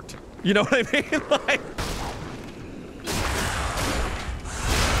it worked. You know what I mean? Like,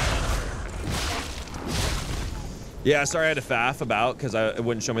 yeah, sorry I had to faff about because it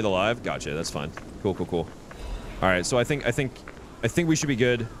wouldn't show me the live. Gotcha, that's fine. Cool. All right, so I think we should be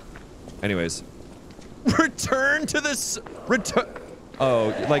good. Anyways, return to this.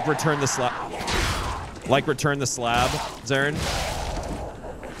 Oh, like return the slab. Like return the slab, Zarin.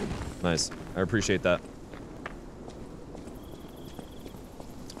 Nice. I appreciate that.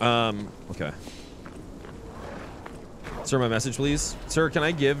 Okay. Sir, my message, please. Sir, can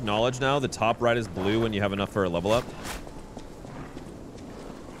I give knowledge now? The top right is blue when you have enough for a level up.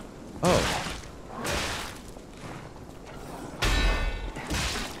 Oh.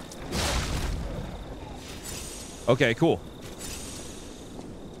 Okay, cool.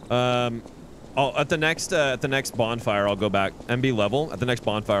 At the next bonfire, I'll go back. MB level. At the next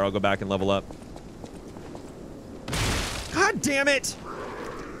bonfire, I'll go back and level up. God damn it!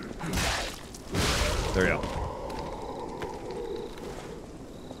 There we go.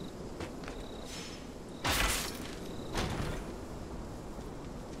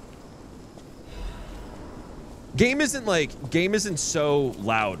 Game isn't so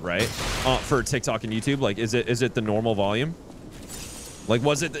loud, right? For TikTok and YouTube, like, is it the normal volume? Like,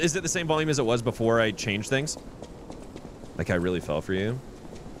 is it the same volume as it was before I changed things? Like, I really fell for you.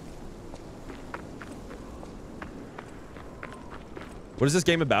 What is this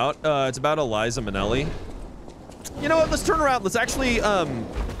game about? It's about Eliza Minnelli. You know what? Let's turn around. Let's actually,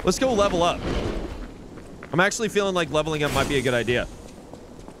 let's go level up. I'm actually feeling like leveling up might be a good idea.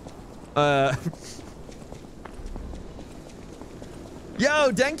 Yo,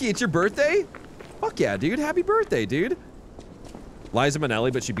 Denki, it's your birthday? Fuck yeah, dude. Happy birthday, dude. Liza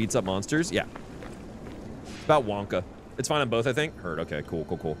Minnelli, but she beats up monsters? Yeah. It's about Wonka. It's fine on both, I think. Heard. Okay, cool,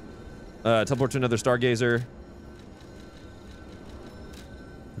 cool, cool. Teleport to another Stargazer.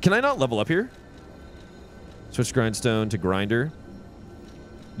 Can I not level up here? Switch Grindstone to Grinder.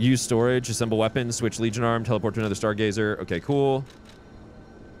 Use storage, assemble weapons, switch Legion Arm, teleport to another Stargazer. Okay, cool.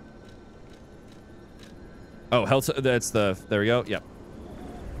 Oh, health, that's the, there we go. Yep.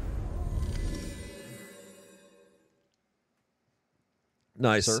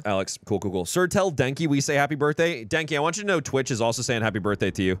 Nice, sir. Alex. Cool, cool, cool. Sir, tell Denki we say happy birthday. Denki, I want you to know Twitch is also saying happy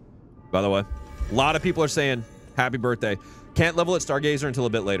birthday to you, by the way. A lot of people are saying happy birthday. Can't level at Stargazer until a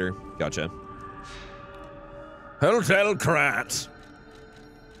bit later. Gotcha. Hotel Krat.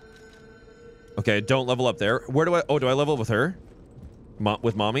 Okay, don't level up there. Where do I... Oh, do I level up with her?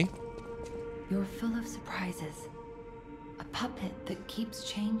 With Mommy? You're full of surprises. A puppet that keeps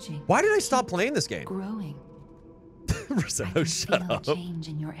changing. Why did I stop playing this game? Growing. Risotto, shut up. Change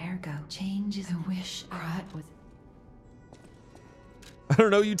in your ergo. Change is a wish. Was. I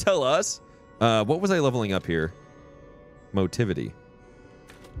don't know. You tell us. What was I leveling up here? Motivity.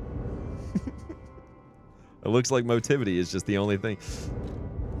 It looks like motivity is just the only thing.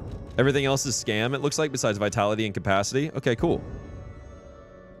 Everything else is scam, it looks like, besides vitality and capacity. Okay, cool.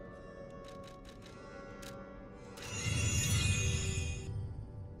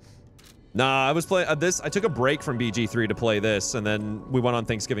 Nah, I was playing this. I took a break from BG3 to play this, and then we went on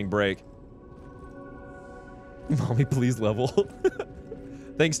Thanksgiving break. Mommy, please level.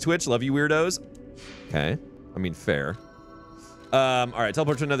 Thanks, Twitch. Love you, weirdos. Okay. I mean, fair. All right,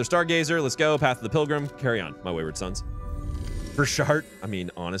 teleport to another Stargazer. Let's go. Path of the Pilgrim. Carry on, my wayward sons. For Shart, I mean,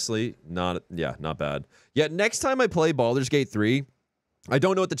 honestly, not bad. Yeah, next time I play Baldur's Gate 3, I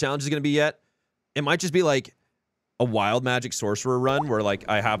don't know what the challenge is going to be yet. It might just be like a wild magic sorcerer run where like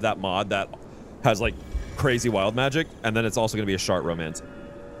I have that mod that has like crazy wild magic, and then it's also going to be a Shart romance.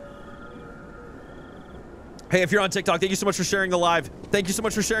 Hey, if you're on TikTok, thank you so much for sharing the live. Thank you so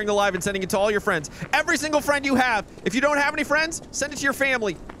much for sharing the live and sending it to all your friends. Every single friend you have. If you don't have any friends, send it to your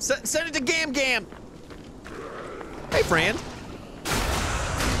family. Send it to Gam Gam. Hey, friend.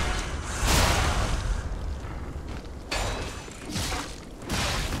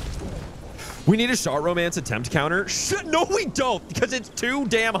 We need a Shart romance attempt counter. No, we don't, because it's too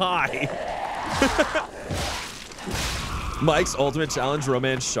damn high. Mike's ultimate challenge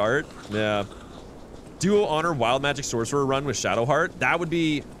romance Shart. Yeah. Duo honor wild magic sorcerer run with Shadowheart. That'd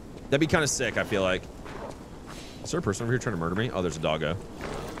be kind of sick, I feel like. Is there a person over here trying to murder me? Oh, there's a doggo.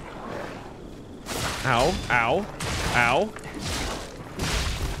 Ow, ow, ow.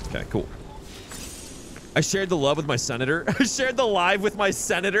 Okay, cool. I shared the love with my senator. I shared the live with my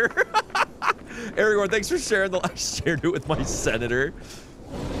senator. Aragorn, thanks for sharing I shared it with my senator.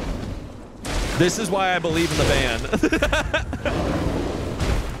 This is why I believe in the ban.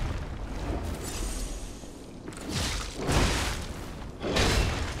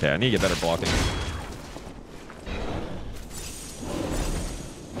 Okay, I need to get better blocking.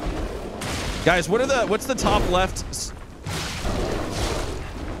 Guys, what's the top left?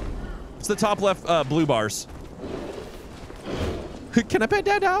 What's the top left blue bars? Can I pet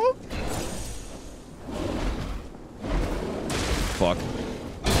that out? Fuck.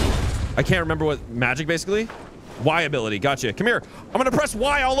 I can't remember what magic basically. Y ability, gotcha. Come here. I'm gonna press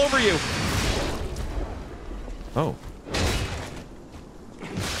Y all over you. Oh.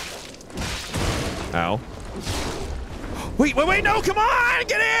 Ow. Wait, no, come on!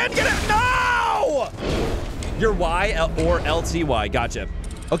 Get in! No! Your Y or LTY, gotcha.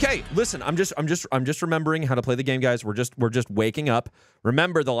 Okay, listen, I'm just remembering how to play the game, guys. We're just waking up.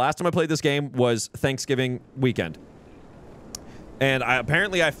 Remember, the last time I played this game was Thanksgiving weekend. And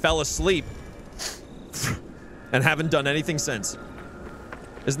apparently I fell asleep and haven't done anything since.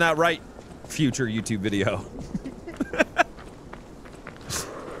 Isn't that right, future YouTube video?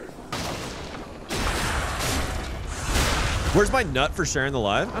 Where's my nut for sharing the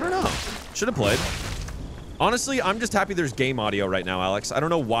live? I don't know. Should have played. Honestly, I'm just happy there's game audio right now, Alex. I don't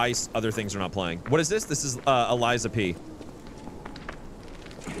know why other things are not playing. What is this? This is Eliza P.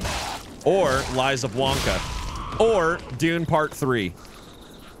 Or Lies of Wonka. Or Dune Part 3.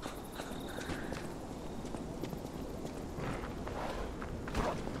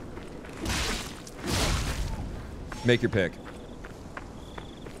 Make your pick.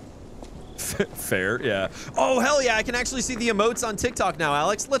 Fair, yeah. Oh, hell yeah, I can actually see the emotes on TikTok now,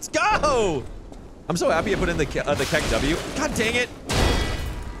 Alex. Let's go! I'm so happy I put in the Keck W. God dang it.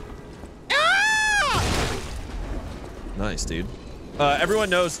 Ah! Nice, dude. Everyone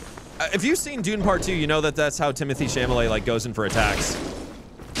knows, if you've seen Dune Part 2, you know that that's how Timothée Chalamet, like, goes in for attacks.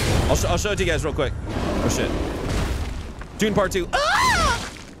 I'll show it to you guys real quick. Oh, shit. Dune Part 2. Ah!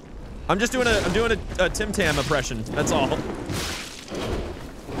 I'm doing a Tim Tam impression. That's all.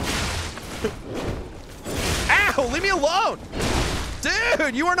 Ow! Leave me alone!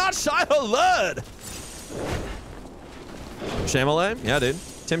 Dude, you are not Shia LaBeouf! Shyamalan? Yeah, dude.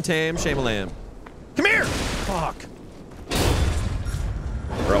 Tim Tam, Shyamalan. Come here! Fuck.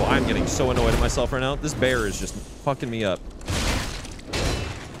 Bro, I'm getting so annoyed at myself right now. This bear is just fucking me up.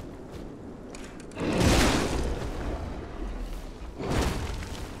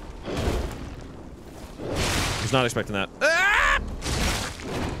 Was not expecting that. Ah!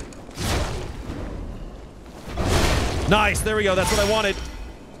 Nice, there we go. That's what I wanted.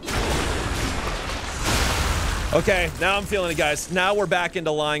 Okay, now I'm feeling it, guys. Now we're back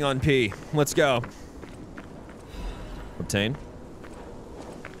into lying on P. Let's go. Obtain.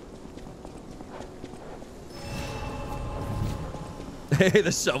 Hey,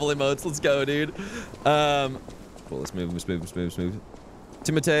 the shovel emotes. Let's go, dude. Cool, let's move.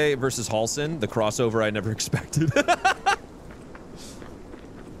 Timothée versus Halsin, the crossover I never expected.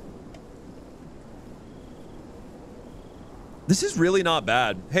 This is really not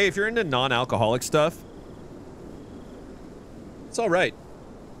bad. Hey, if you're into non-alcoholic stuff, it's all right.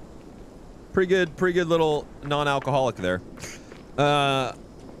 Pretty good little non-alcoholic there.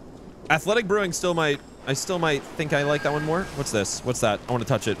 Athletic Brewing still might, I still might think I like that one more. What's this? What's that? I want to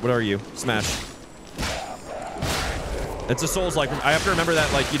touch it. What are you? Smash. It's a Souls-like. I have to remember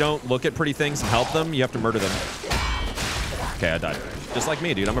that, like, you don't look at pretty things and help them. You have to murder them. Okay, I died. Just like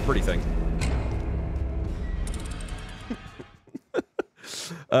me, dude. I'm a pretty thing.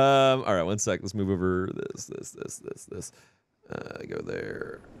 All right, one sec. Let's move over this. Go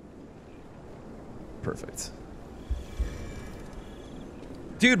there. Perfect.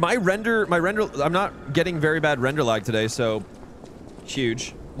 Dude, my render, I'm not getting very bad render lag today, so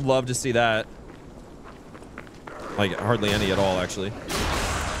huge. Love to see that. Like, hardly any at all, actually.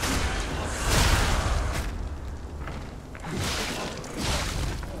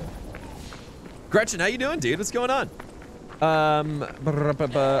 Gretchen, how you doing, dude? What's going on? I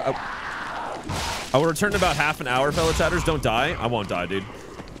will return in about half an hour, fellow chatters. Don't die. I won't die, dude.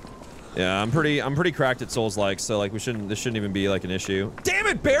 Yeah, I'm pretty cracked at Souls-like, so like this shouldn't even be like an issue. Damn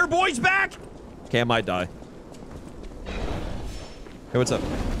it, Bear Boy's back! Okay, I might die. Hey, what's up?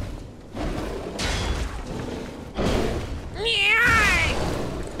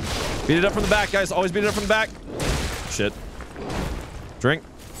 Beat it up from the back, guys. Always beat it up from the back. Shit. Drink.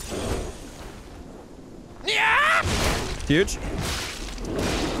 Yeah! Huge.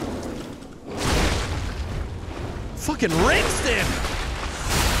 Fucking rinsed him!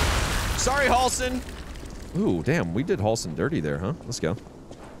 Sorry, Halsin. Ooh, damn. We did Halsin dirty there, huh? Let's go.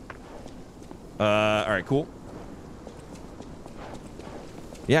 All right, cool.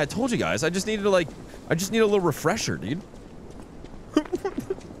 Yeah, I told you guys. I just needed to, like... I just need a little refresher, dude.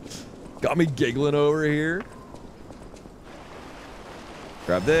 Got me giggling over here.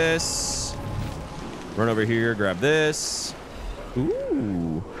 Grab this. Run over here, grab this.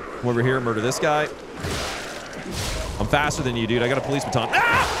 Ooh. Come over here, murder this guy. I'm faster than you, dude. I got a police baton.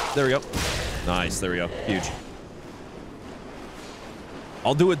 Ah! There we go. Nice, there we go. Huge.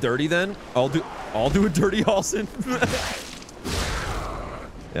 I'll do it dirty then. I'll do it dirty, Halsin.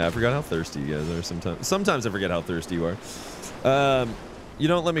 Yeah, I forgot how thirsty you guys are sometimes. Sometimes I forget how thirsty you are. You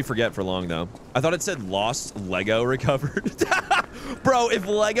don't let me forget for long, though. I thought it said lost Lego recovered. Bro, if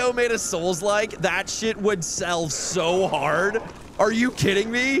Lego made a Souls-like, that shit would sell so hard. Are you kidding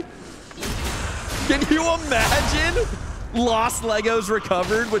me? Can you imagine? Lost Legos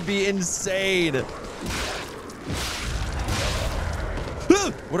recovered would be insane.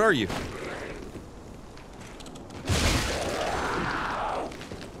 What are you?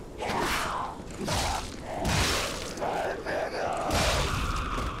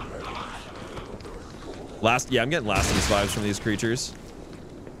 Yeah, I'm getting Last of Us vibes from these creatures.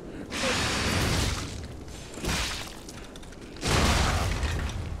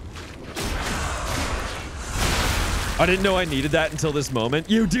 I didn't know I needed that until this moment.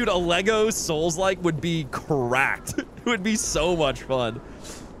 Dude, a Lego Souls-like would be cracked. It would be so much fun.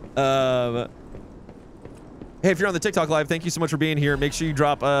 Hey, if you're on the TikTok live, thank you so much for being here. Make sure you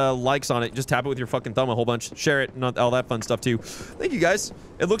drop likes on it. Just tap it with your fucking thumb a whole bunch. Share it and all that fun stuff too. Thank you guys.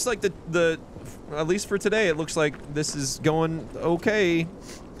 It looks like at least for today, it looks like this is going okay.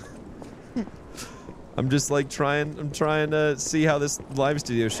 I'm just like I'm trying to see how this live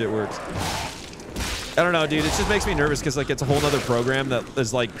studio shit works. I don't know, dude. It just makes me nervous because like it's a whole nother program that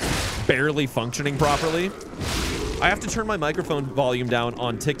is like barely functioning properly. I have to turn my microphone volume down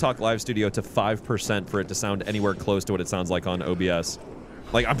on TikTok Live Studio to 5% for it to sound anywhere close to what it sounds like on OBS.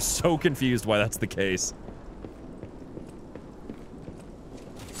 Like, I'm so confused why that's the case.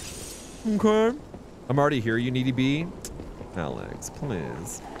 Okay. I'm already here, you needy bee. Alex,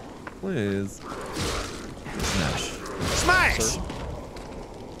 please. Please. Smash. Smash!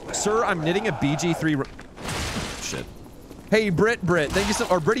 Sir, I'm knitting a BG3... Shit. Hey, Brit, thank you so...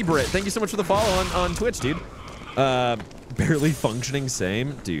 Or Britty Brit, thank you so much for the follow on Twitch, dude. Barely functioning,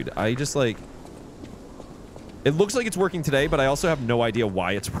 same. Dude, I just, like... It looks like it's working today, but I also have no idea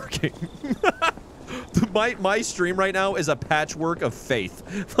why it's working. My stream right now is a patchwork of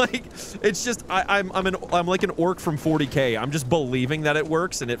faith. Like, it's just... I'm like an orc from 40K. I'm just believing that it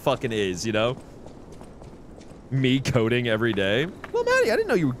works, and it fucking is, you know? Me coding every day. Well, Maddie, I didn't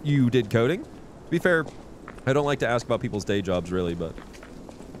know you did coding. To be fair, I don't like to ask about people's day jobs, really, but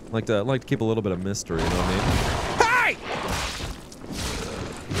I like to keep a little bit of mystery, you know what I mean? Hey!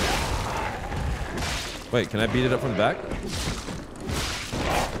 Wait, can I beat it up from the back?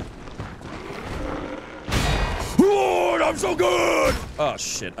 Oh, I'm so good! Oh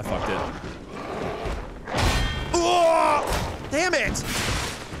shit, I fucked it. Oh, damn it!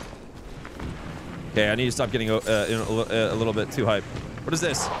 Okay, I need to stop getting a little bit too hype. What is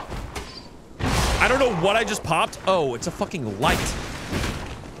this? I don't know what I just popped. Oh, it's a fucking light.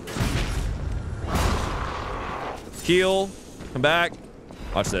 Heal. Come back.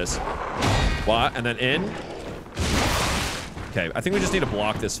 Watch this. What? And then in. Okay, I think we just need to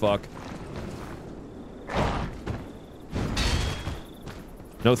block this fuck.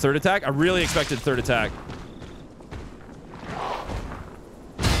 No third attack? I really expected third attack.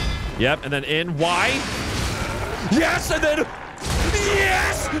 Yep, and then in. Why? Yes, and then...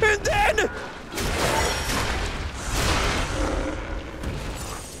 Yes! And then...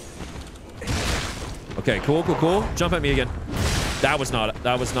 Okay, cool. Jump at me again. That was not...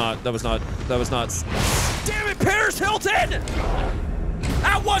 Damn it, Paris Hilton!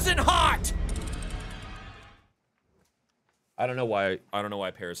 That wasn't hot! I don't know why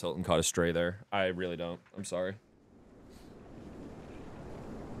Paris Hilton caught a stray there. I really don't. I'm sorry.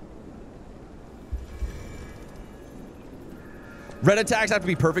 Red attacks have to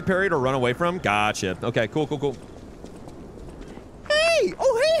be perfect parried or run away from? Gotcha. Okay, cool. Hey!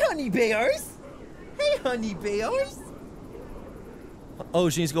 Oh, hey, honey bears! Hey, honey bears! Oh,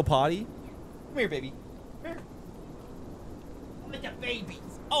 she needs to go potty? Come here, baby. Come here. Oh, it's the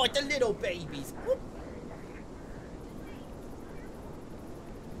babies. Oh, it's the little babies. Whoop.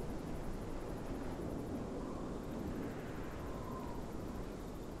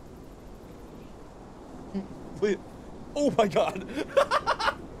 Wait. Oh my god.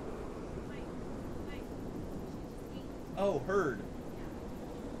 Oh, heard.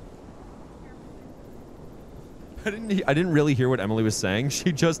 I didn't really hear what Emily was saying.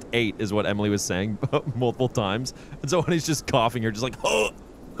 She just ate is what Emily was saying multiple times. And so when he's just coughing, you're just like, oh,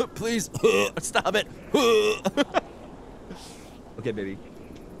 please, stop it. Okay, baby. You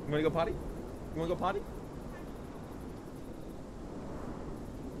wanna go potty? You wanna go potty?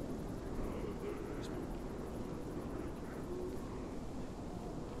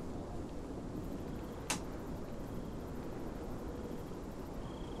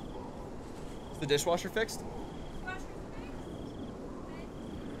 The dishwasher fixed?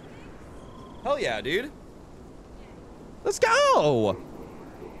 Hell yeah, dude. Let's go!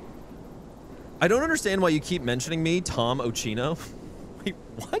 I don't understand why you keep mentioning me, Tom Ochino. Wait,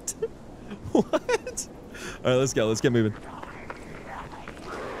 what? What? Alright, let's go. Let's get moving.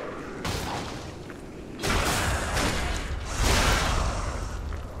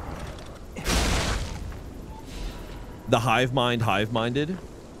 The hive minded?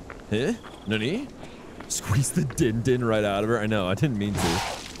 Huh? Nani? Squeeze the din right out of her. I know, I didn't mean to.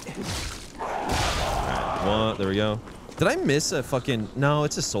 Alright, one, there we go. Did I miss a fucking... No,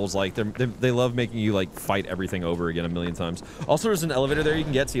 it's a Souls-like. They love making you, like, fight everything over again a million times. Also, there's an elevator there you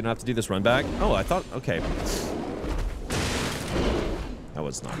can get, so you don't have to do this run back. Oh, I thought... Okay. That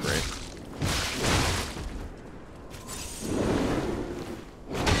was not great.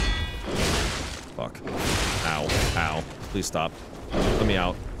 Fuck. Ow. Ow. Please stop. Let me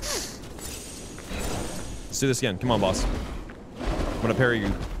out. Let's do this again. Come on, boss. I'm gonna parry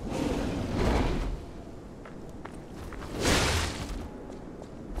you.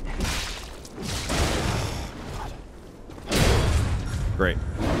 Great.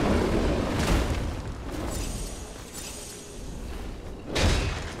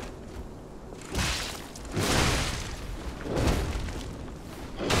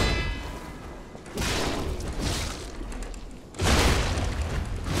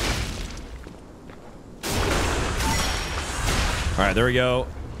 right, there we go.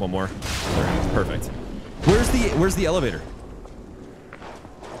 One more. Perfect. Where's the elevator?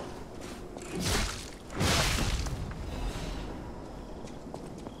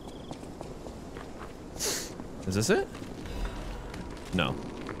 Is this it? No.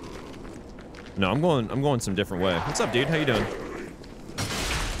 No, I'm going some different way. What's up, dude? How you doing?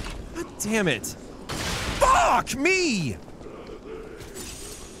 God damn it. Fuck me!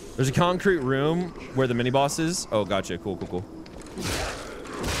 There's a concrete room where the mini boss is. Oh, gotcha. Cool, cool, cool.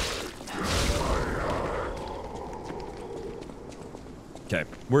 Okay,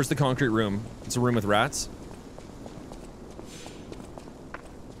 where's the concrete room? It's a room with rats.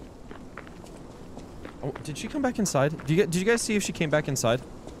 Oh, did she come back inside? Did you guys see if she came back inside?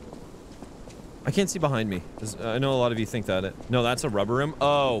 I can't see behind me. I know a lot of you think that. No, that's a rubber room.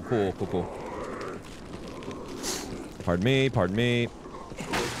 Oh, cool, cool, cool. Pardon me, pardon me.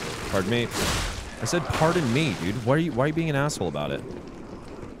 Pardon me. I said pardon me, dude. Why are you being an asshole about it?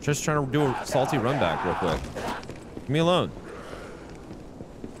 Just trying to do a salty run back real quick. Leave me alone.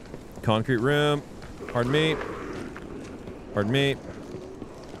 Concrete room. Pardon me. Pardon me.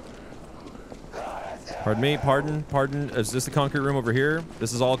 Pardon me. Pardon. Is this the concrete room over here?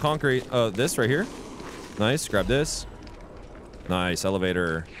 This is all concrete. This right here. Nice. Grab this. Nice.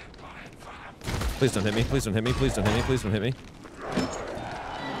 Elevator. Please don't hit me. Please don't hit me. Please don't hit me. Please don't hit me.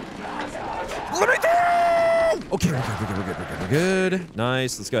 Let me through! Okay, we're good.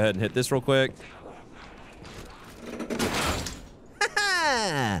 Nice. Let's go ahead and hit this real quick.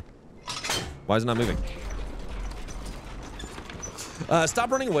 Why is it not moving?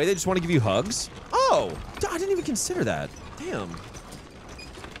 Stop running away. They just want to give you hugs. Oh, I didn't even consider that. Damn.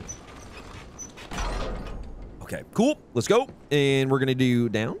 Okay, cool. Let's go. And we're going to do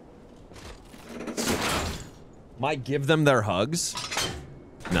down. Might give them their hugs.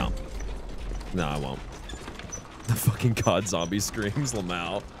 No. No, I won't. The fucking god zombie screams,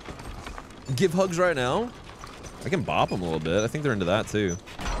 Lamau. Give hugs right now? I can bop them a little bit. I think they're into that too.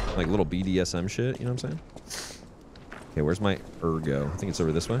 Like little BDSM shit, you know what I'm saying? Okay, where's my ergo? I think it's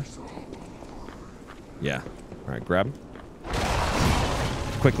over this way. Yeah. All right, grab.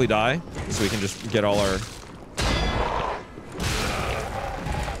 Quickly die, so we can just get all our...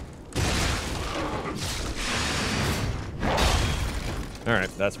 All right,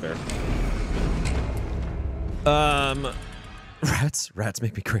 that's fair. Rats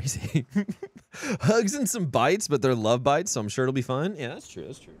make me crazy. Hugs and some bites, but they're love bites, so I'm sure it'll be fun. Yeah, that's true,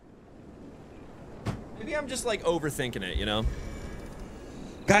 that's true. Maybe I'm just like overthinking it, you know?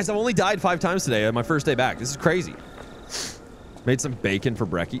 Guys, I've only died 5 times today on my first day back. This is crazy. Made some bacon for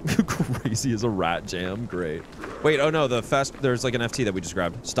brekkie. Crazy as a rat jam. Great. Wait, oh no, there's like an FT that we just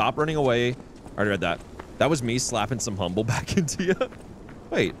grabbed. Stop running away. I already read that. That was me slapping some humble back into you.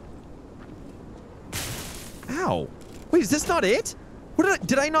 Wait. Ow. Wait, is this not it? What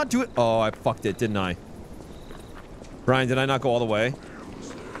did I not do it? Oh, I fucked it, didn't I? Brian, did I not go all the way?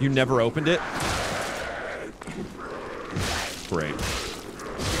 You never opened it? Great.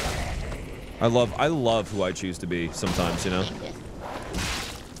 I love who I choose to be sometimes, you know?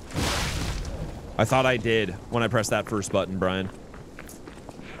 I thought I did when I pressed that first button, Brian.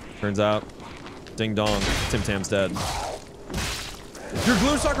 Turns out, ding dong, Tim Tam's dead. Your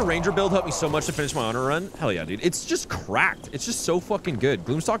Gloomstalker Ranger build helped me so much to finish my honor run. Hell yeah, dude. It's just cracked. It's just so fucking good.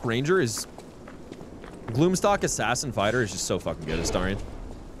 Gloomstalk Ranger is... Gloomstalk Assassin Fighter is just so fucking good, Astarian.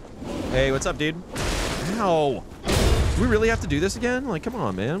 Hey, what's up, dude? Ow. Do we really have to do this again? Like, come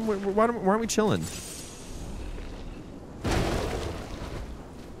on, man. Why aren't we chilling?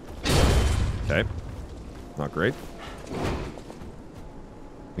 Okay. Not great.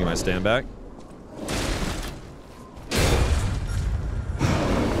 You might stand back.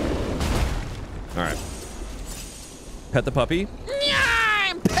 All right. Pet the puppy. Yeah,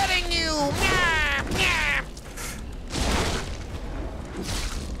 I'm petting you. Yeah, yeah.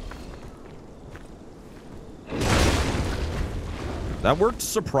 That worked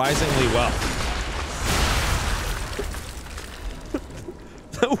surprisingly well.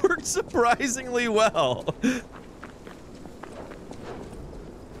 That worked surprisingly well.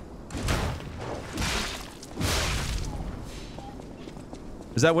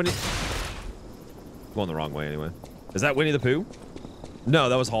 Is that Winnie? Going the wrong way anyway. Is that Winnie the Pooh? No,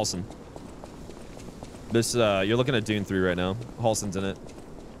 that was Halson. This, you're looking at Dune 3 right now. Halson's in it.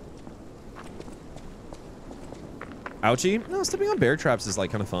 Ouchie? No, stepping on bear traps is like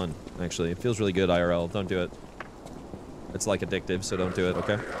kind of fun, actually. It feels really good IRL. Don't do it. It's like addictive, so don't do it,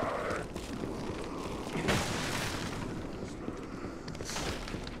 okay?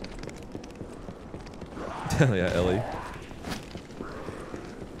 Hell yeah, Ellie.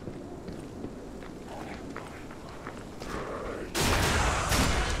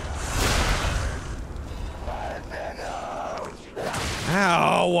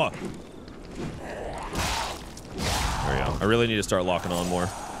 Ow! There we go. I really need to start locking on more.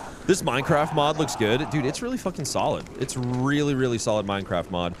 This Minecraft mod looks good. Dude, it's really fucking solid. It's really, really solid Minecraft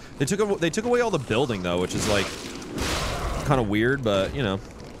mod. They took away all the building, though, which is, like, kind of weird, but, you know.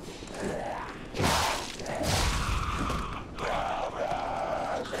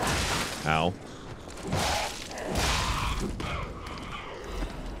 Ow.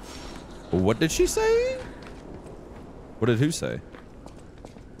 What did she say? What did who say?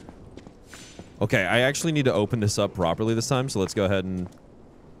 Okay, I actually need to open this up properly this time, so let's go ahead and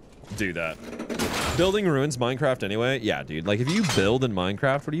do that. Building ruins Minecraft anyway? Yeah, dude. Like, if you build in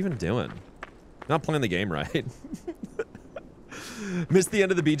Minecraft, what are you even doing? Not playing the game right. Missed the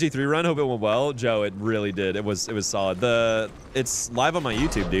end of the BG3 run. Hope it went well. Joe, it really did. It was solid. It's live on my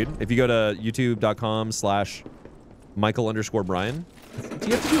YouTube, dude. If you go to youtube.com/Michael_Brian. Do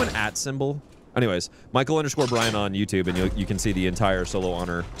you have to do an @ symbol? Anyways, Michael_Brian on YouTube, and you can see the entire Solo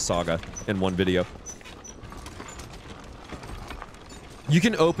Honor saga in one video. You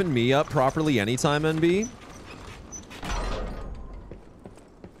can open me up properly anytime, NB.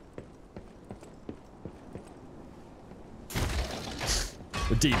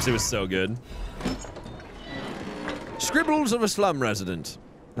 Deeps, it was so good. Scribbles of a slum resident.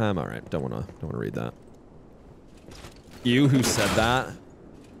 I'm all right. Don't wanna read that. You who said that?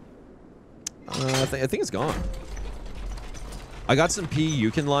 I think it's gone. I got some pee you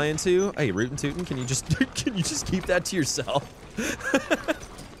can lie into. Hey, Rootin' Tootin', can you just keep that to yourself?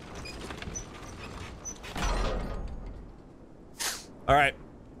 All right,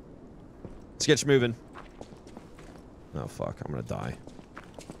 let's get you moving. Oh fuck, I'm gonna die.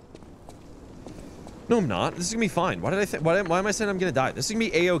 No, I'm not. This is gonna be fine. Why did I think? Why am I saying I'm gonna die? This is gonna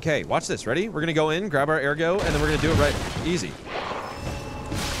be a-okay. Watch this. Ready? We're gonna go in, grab our ergo, and then we're gonna do it right. Easy.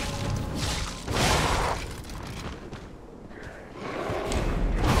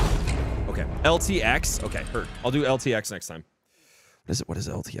 Okay. LTX. Okay, heard. I'll do LTX next time. What does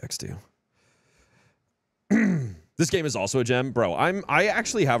LTX do? This game is also a gem, bro. I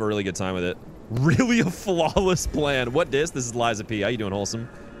actually have a really good time with it. Really a flawless plan. What dis? This is Liza P. How you doing, wholesome?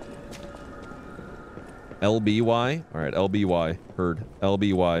 LBY. All right, LBY. Heard.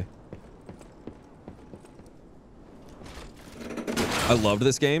 LBY. I loved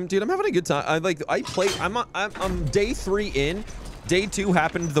this game, dude. I'm having a good time. I'm day 3 in. Day 2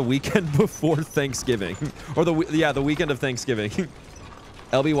 happened the weekend before Thanksgiving, or the weekend of Thanksgiving.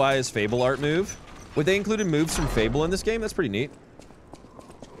 LBY is Fable art move. Would they included moves from Fable in this game? That's pretty neat.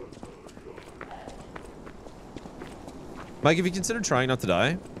 Mike, have you considered trying not to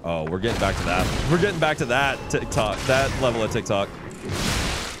die? Oh, we're getting back to that. We're getting back to that TikTok, that level of TikTok.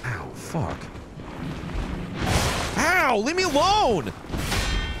 Ow, fuck. Ow, leave me alone!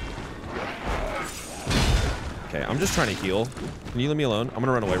 Okay, I'm just trying to heal. Can you leave me alone? I'm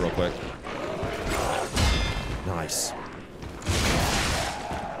gonna run away real quick. Nice.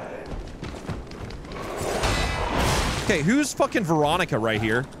 Okay, who's fucking Veronica right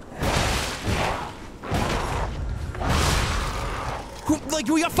here? Like,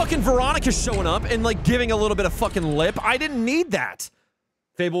 we got fucking Veronica showing up and, like, giving a little bit of fucking lip. I didn't need that.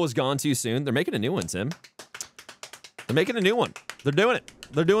 Fable was gone too soon. They're making a new one, Tim. They're making a new one. They're doing it.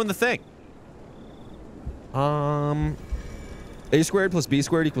 They're doing the thing. A squared plus B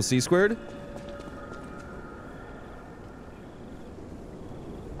squared equals C squared.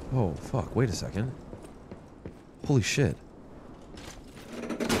 Oh, fuck. Wait a second. Holy shit.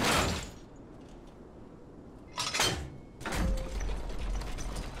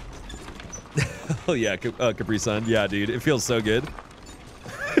 Oh yeah, Capri Sun. Yeah, dude, it feels so good.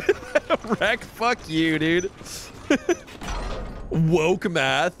 Wreck, fuck you, dude. Woke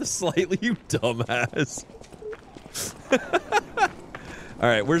math, slightly, you dumbass. All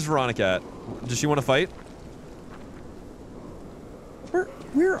right, where's Veronica at? Does she want to fight?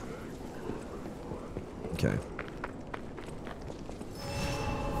 Where? Okay.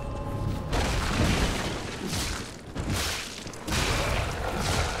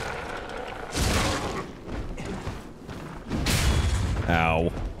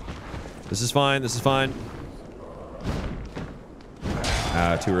 Ow. This is fine. This is fine.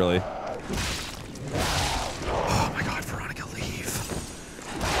 Ah, too early. Oh my god, Veronica, leave.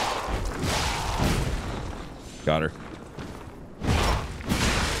 Got her.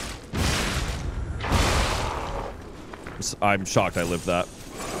 I'm shocked I lived that.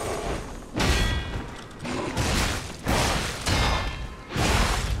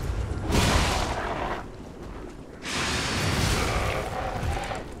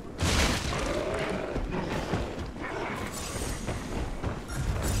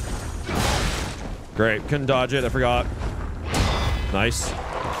 Great, couldn't dodge it, I forgot. Nice.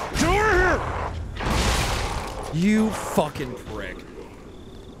 You fucking prick.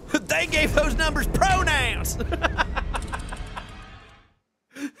 They gave those numbers pronouns.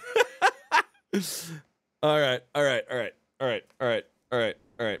 All right.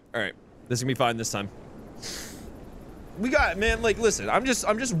 This is gonna be fine this time. We got it, man. Like, listen, I'm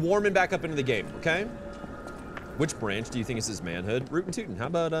just warming back up into the game, okay? Which branch do you think is his manhood? Rootin' Tootin'. How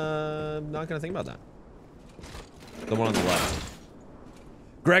about not gonna think about that? The one on the left.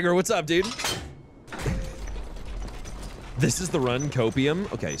 Gregor, what's up, dude? This is the run,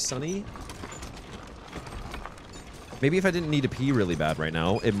 copium. Okay, Sunny. Maybe if I didn't need to pee really bad right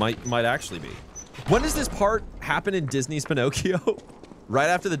now, it might actually be. When does this part happen in Disney's Pinocchio? Right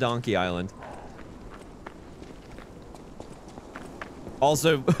after the Donkey Island.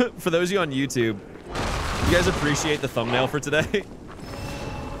 Also, for those of you on YouTube, you guys appreciate the thumbnail for today?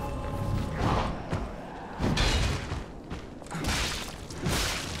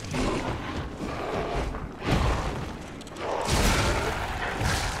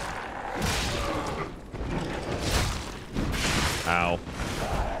 Ow.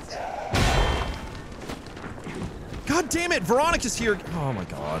 God damn it, Veronica's here. Oh my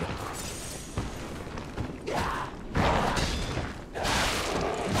god.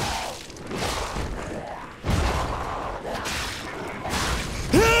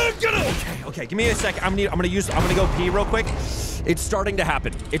 Okay, give me a second. I'm gonna go pee real quick. It's starting to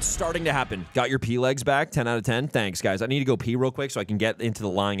happen. It's starting to happen. Got your pee legs back? 10 out of 10. Thanks, guys. I need to go pee real quick so I can get into the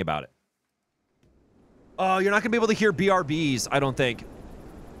lying about it. Oh, you're not gonna be able to hear BRBs, I don't think.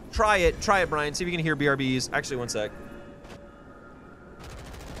 Try it, Brian. See if you can hear BRBs. Actually, one sec.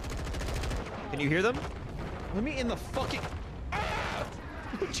 Can you hear them? Let me in the fucking.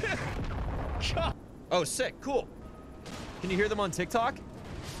 Oh, sick. Cool. Can you hear them on TikTok?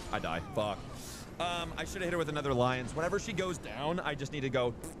 I die. Fuck. I should have hit her with another Lions. Whenever she goes down, I just need to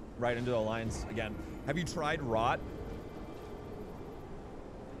go right into the Lions again. Have you tried Rot?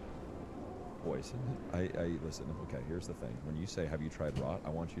 Boys, I listen. Okay, here's the thing. When you say, have you tried Rot, I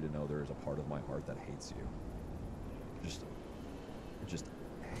want you to know there is a part of my heart that hates you. Just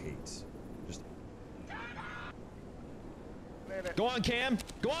hates. Just. Go on, Cam.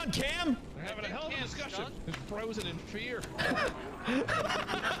 Go on, Cam. We're having a hell of a discussion. It's frozen in fear.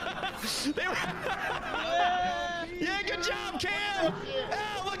 Yeah, good job, Cam.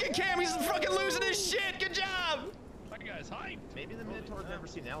 Oh, look at Cam. He's fucking losing his shit. Good job. That guy's hyped. Maybe the Minotaur's never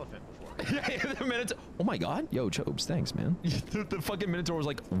seen an elephant before. Yeah, the Minotaur. Oh my god. Yo, Chobes, thanks, man. The fucking Minotaur was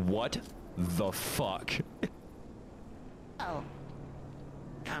like, what the fuck? Oh.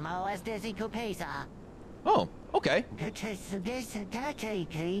 Como es desocupado? Oh, okay. What's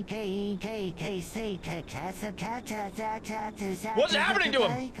happening to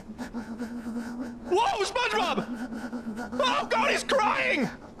him? Whoa, SpongeBob! Oh god, he's crying!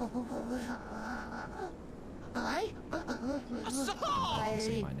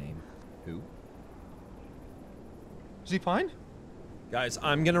 Say my name. Who? Is he fine? Guys,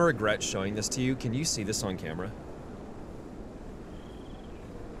 I'm gonna regret showing this to you. Can you see this on camera?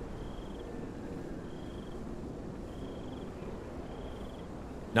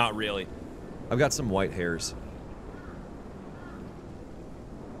 Not really. I've got some white hairs.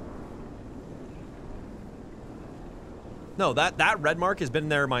 No, that red mark has been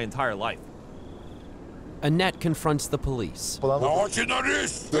there my entire life. Annette confronts the police. No,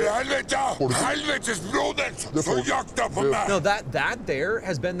 that there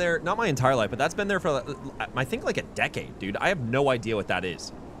has been there, not my entire life, but that's been there for, I think, like a decade, dude. I have no idea what that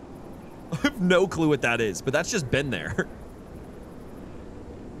is. I have no clue what that is, but that's just been there.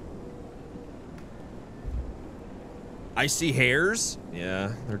 I see hairs.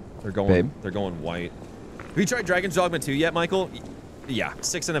 Yeah, they're going white. Have you tried Dragon's Dogma 2 yet, Michael? Yeah,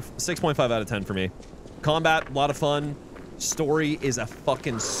 6.5 out of 10 for me. Combat, a lot of fun. Story is a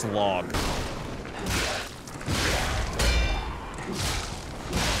fucking slog.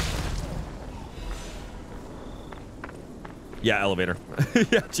 Yeah, elevator.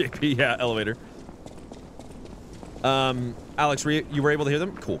 Yeah, JP, yeah, elevator. Alex, you were able to hear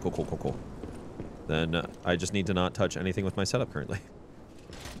them? Cool. Then I just need to not touch anything with my setup currently.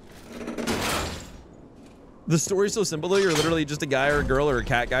 The story's so simple though, you're literally just a guy or a girl or a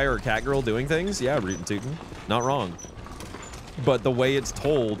cat guy or a cat girl doing things. Yeah, Rootin' Tootin'. Not wrong. But the way it's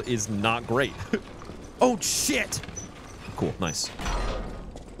told is not great. Oh, shit! Cool, nice.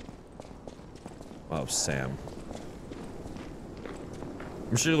 Oh, Sam.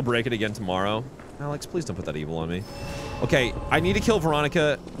 I'm sure you'll break it again tomorrow. Alex, please don't put that evil on me. Okay, I need to kill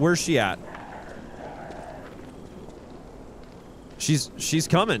Veronica. Where's she at? She's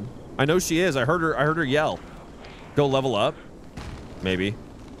coming. I know she is. I heard her yell. Go level up. Maybe.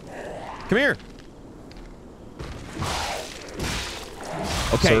 Come here.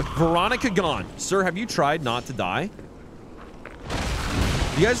 Okay, Sir? Veronica gone. Sir, have you tried not to die?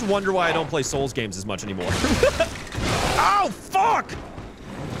 You guys wonder why I don't play Souls games as much anymore. Oh, fuck!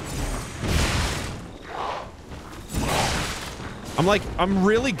 I'm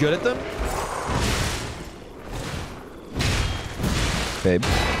really good at them. Babe.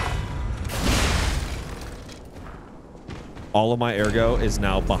 All of my ergo is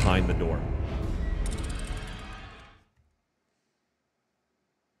now behind the door.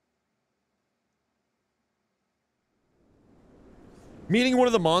 Meeting one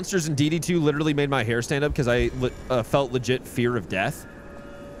of the monsters in DD2 literally made my hair stand up because I felt legit fear of death.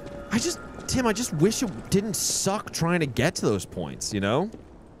 Tim, I just wish it didn't suck trying to get to those points, you know?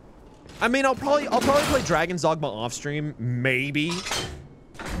 I mean, I'll probably play Dragon's Dogma off stream, maybe.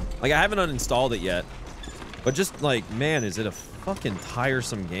 Like, I haven't uninstalled it yet. But just, like, man, is it a fucking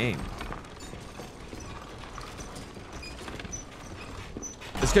tiresome game.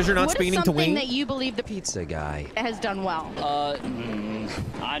 It's because you're not speaking to Wing? What is something that you believe the Pizza guy has done well?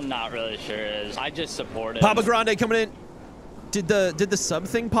 I'm not really sure. I just support it. Papa Grande coming in. Did the sub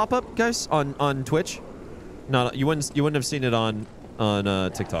thing pop up, guys, on Twitch? No, you wouldn't have seen it on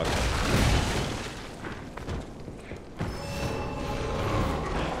TikTok.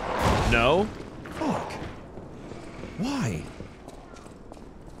 No? Fuck. Why?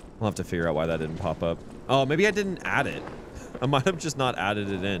 We'll have to figure out why that didn't pop up. Oh, maybe I didn't add it. I might have just not added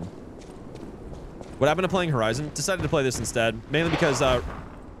it in. What happened to playing Horizon? Decided to play this instead, mainly because you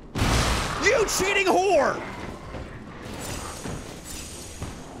cheating whore!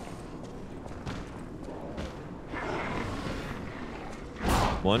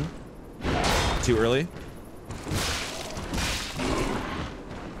 One. Too early.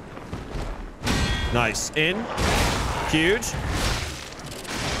 Nice. In. Huge.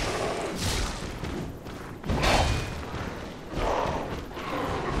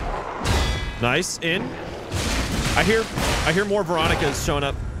 Nice. In. I hear more Veronicas showing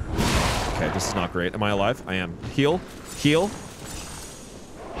up. Okay, this is not great. Am I alive? I am. Heal. Heal.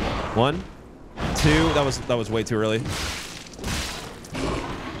 1, 2. That was way too early.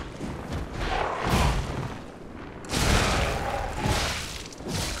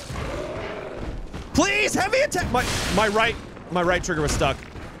 Please, heavy attack. My right trigger was stuck.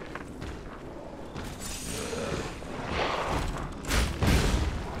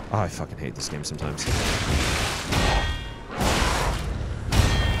 Oh, I fucking hate this game sometimes.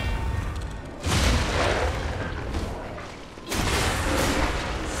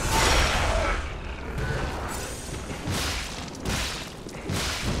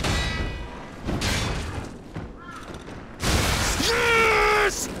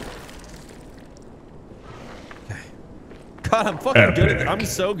 Yes! Okay. God, I'm fucking good at it. I'm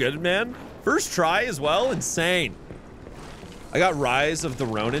so good, man. First try as well. Insane. I got Rise of the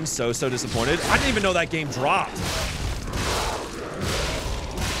Ronin, so disappointed. I didn't even know that game dropped.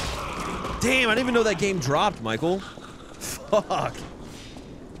 Damn, I didn't even know that game dropped, Michael. Fuck.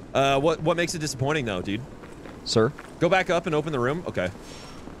 What makes it disappointing though, dude? Sir? Go back up and open the room? Okay.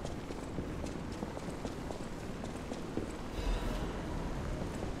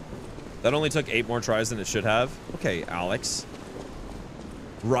 That only took 8 more tries than it should have. Okay, Alex.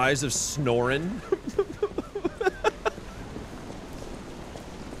 Rise of Snorin.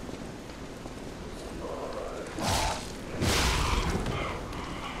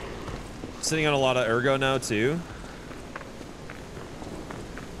 Sitting on a lot of ergo now too.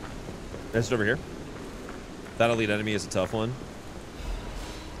 That's it over here. That elite enemy is a tough one.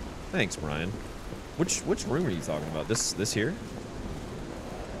 Thanks, Brian. Which room are you talking about? This here?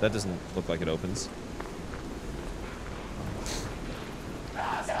 That doesn't look like it opens.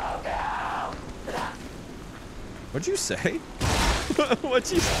 What'd you say? What'd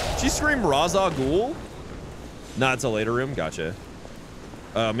she scream Ra's al Ghul? Nah, it's a later room. Gotcha.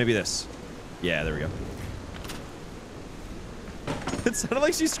 Maybe this. Yeah, there we go. It sounded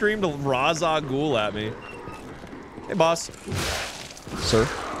like she screamed Ra's al Ghul at me. Hey, boss. Sir?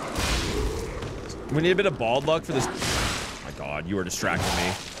 We need a bit of bald luck for this. Oh my God, you are distracting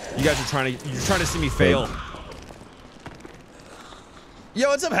me. You guys are trying to see me fail. Yo,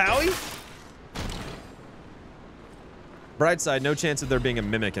 what's up, Howie? Bright side, no chance of there being a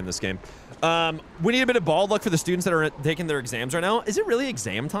mimic in this game. We need a bit of bald luck for the students that are taking their exams right now. Is it really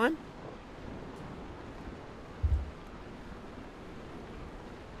exam time?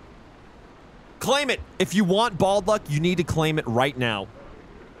 Claim it. If you want bald luck, you need to claim it right now.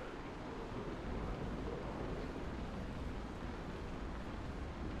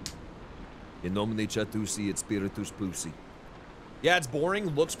 In nomine Chatusi et Spiritus Pusi. Yeah, it's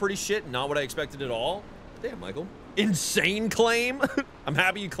boring. Looks pretty shit. Not what I expected at all. Damn, Michael. insane claim. I'm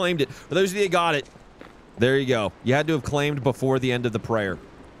happy you claimed it. For those of you that got it, there you go. You had to have claimed before the end of the prayer.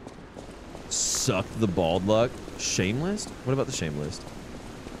 Suck the bald luck. Shame list? What about the shame list?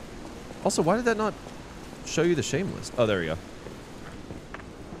 Also, why did that not show you the shame list? Oh, there you go.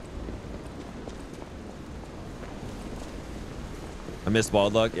 I missed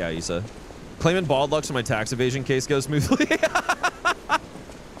bald luck. Yeah, Issa. Claiming bald luck so my tax evasion case goes smoothly.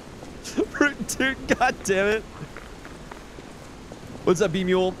 Dude, god damn it. What's up,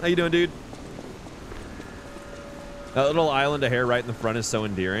 B-Mule? How you doing, dude? That little island of hair right in the front is so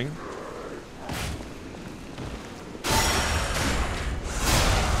endearing.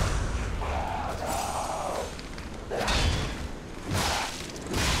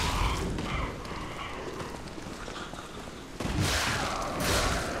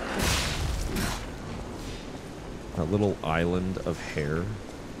 That little island of hair.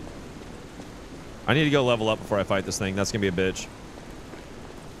 I need to go level up before I fight this thing. That's gonna be a bitch.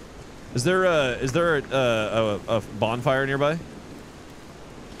 Is there a bonfire nearby?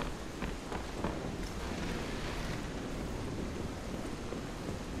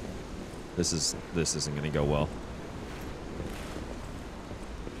 This isn't gonna go well.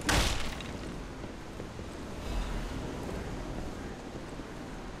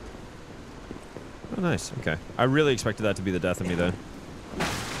 Oh, nice. Okay. I really expected that to be the death of me, though.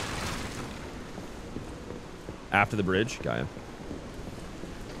 After the bridge, Gaia.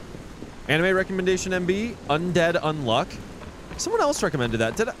 Anime recommendation, MB. Undead Unluck. Someone else recommended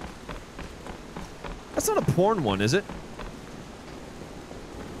that. Did I? That's not a porn one, is it?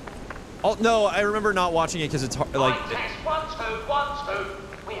 Oh no, I remember not watching it because it's hard. Like. Test 1, 2, 1,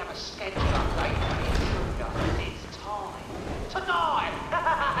 2. We have a schedule update for the intruder. It's time. Tonight.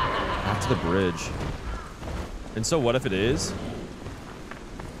 After the bridge. And so, what if it is?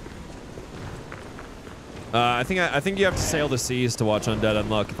 I think you have to sail the seas to watch Undead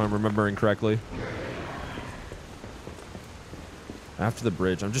Unluck, if I'm remembering correctly. After the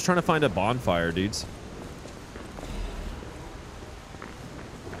bridge. I'm just trying to find a bonfire, dudes.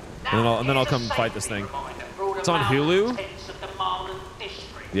 And then I'll come fight this thing. It's on Hulu?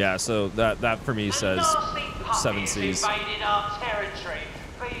 Yeah, so that for me says 7 seas. Be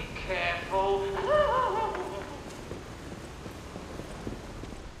careful.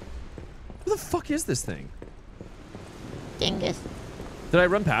 Who the fuck is this thing? Dingus. Did I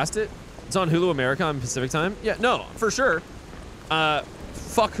run past it? It's on Hulu America on Pacific time? Yeah, no, for sure.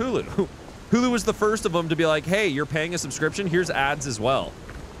 Fuck Hulu. Hulu was the first of them to be like, hey, you're paying a subscription, here's ads as well.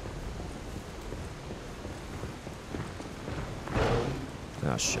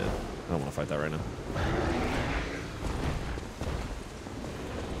 Ah, shit. I don't want to fight that right now.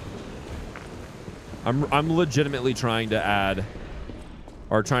 I'm legitimately trying to add,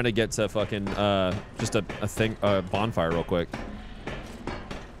 or trying to get to fucking, just a bonfire real quick.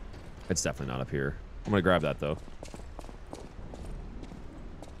 It's definitely not up here. I'm gonna grab that, though.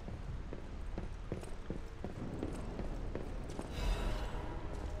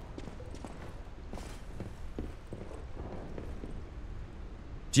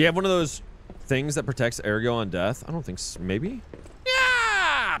 Do you have one of those things that protects Ergo on death? I don't think so. Maybe?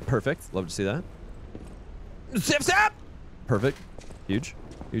 Yeah! Perfect. Love to see that. Zip zap! Perfect. Huge.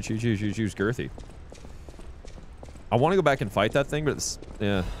 Huge, huge, huge, huge, huge, girthy. I want to go back and fight that thing, but it's,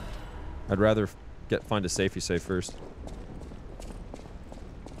 yeah. I'd rather find a safety safe first.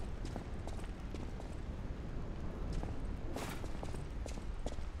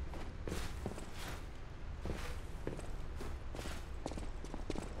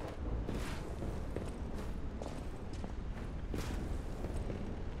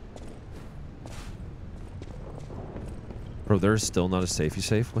 Bro, there's still not a safety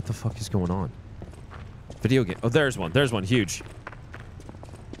safe? What the fuck is going on? Video game. Oh, there's one. There's one. Huge.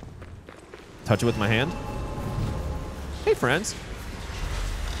 Touch it with my hand. Hey, friends.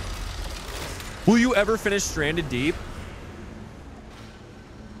 Will you ever finish Stranded Deep?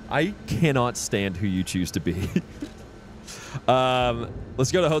 I cannot stand who you choose to be.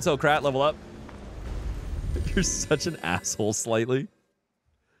 Let's go to Hotel Krat, level up. You're such an asshole, slightly.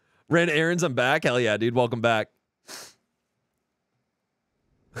 Ran errands, I'm back. Hell yeah, dude. Welcome back.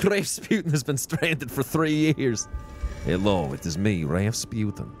 Rasputin has been stranded for 3 years. Hello, it is me,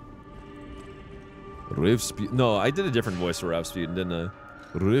 Rasputin. Rasputin. No, I did a different voice for Rasputin, didn't I?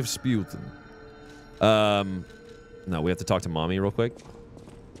 Rasputin. No, we have to talk to mommy real quick.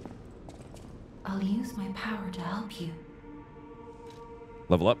 I'll use my power to help you.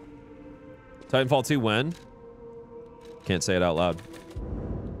 Level up. Titanfall 2 when? Can't say it out loud.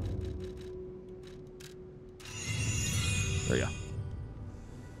 There you go.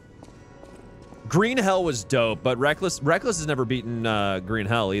 Green Hell was dope, but Reckless has never beaten Green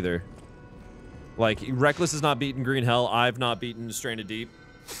Hell either. Like, Reckless has not beaten Green Hell. I've not beaten Stranded Deep.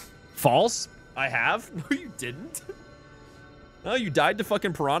 False? I have? No, you didn't. No, you died to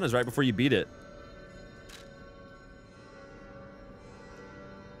fucking piranhas right before you beat it.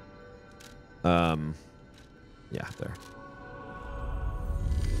 Yeah, there.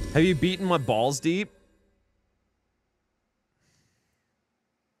 Have you beaten my Balls Deep?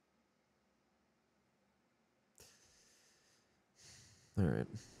 All right.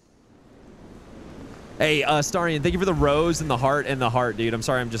 Hey, Starian, thank you for the rose and the heart, dude. I'm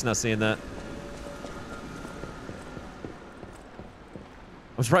sorry, I'm just not seeing that.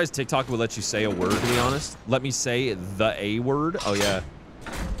 I'm surprised TikTok would let you say a word, to be honest. Let me say the A word. Oh, yeah.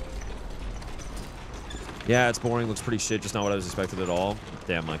 Yeah, it's boring. Looks pretty shit. Just not what I was expecting at all.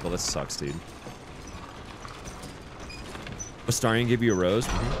 Damn, Michael. This sucks, dude. Starian give you a rose?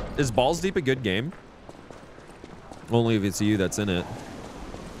 Is Balls Deep a good game? Only if it's you that's in it.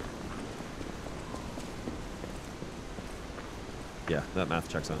 Yeah, that math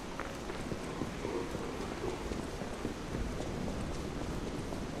checks out.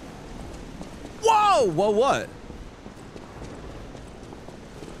 Whoa! Whoa, what?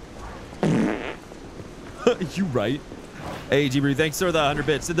 You right. Hey, G-Brew, thanks for the 100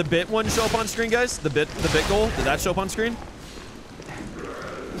 bits. Did the bit one show up on screen, guys? The bit goal? Did that show up on screen?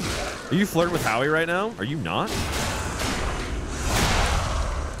 Are you flirting with Howie right now? Are you not?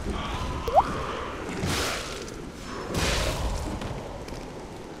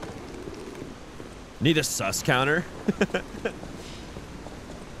 Need a sus counter?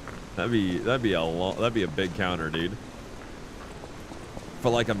 that'd be a big counter, dude. For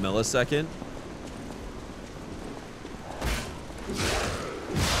like a millisecond.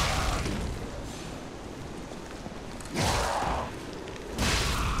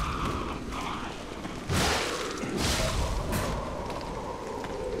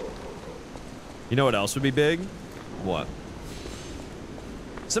 You know what else would be big? What?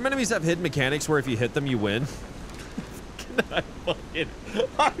 Some enemies have hidden mechanics where if you hit them, you win. I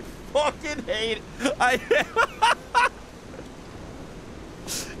fucking hate it.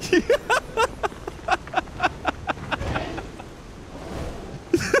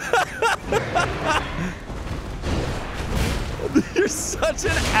 You're such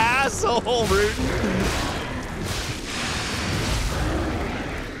an asshole, Rootin'.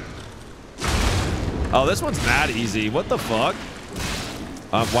 Oh, this one's mad easy. What the fuck?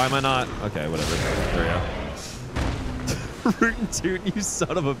 Why am I not? Okay, whatever. There we go. Rootin' Tootin', you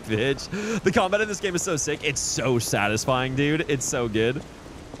son of a bitch. The combat in this game is so sick. It's so satisfying, dude. It's so good.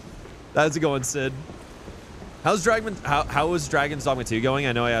 How's it going, Sid? How was Dragon's Dogma 2 going?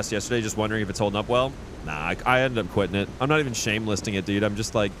 I know I asked yesterday, just wondering if it's holding up well. Nah, I ended up quitting it. I'm not even shame listing it, dude. I'm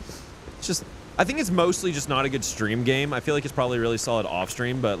just like, I think it's mostly just not a good stream game. I feel like it's probably really solid off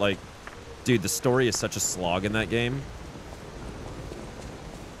stream, but like, dude, the story is such a slog in that game.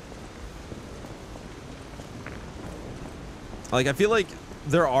 Like, I feel like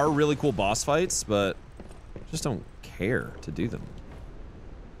there are really cool boss fights, but I just don't care to do them.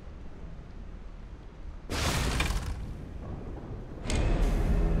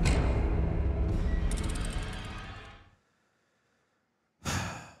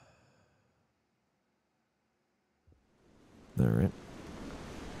 All right.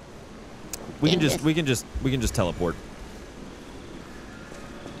 We can just teleport.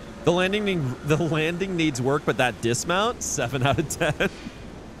 The landing needs work, but that dismount, 7 out of 10.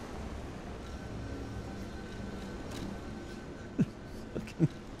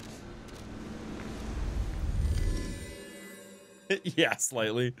 Yeah,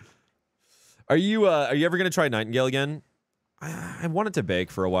 slightly. Are you ever gonna try Nightingale again? I wanted to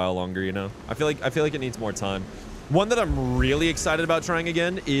bake for a while longer, you know. I feel like it needs more time. One that I'm really excited about trying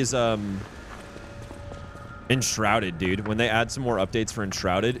again is Enshrouded, dude. When they add some more updates for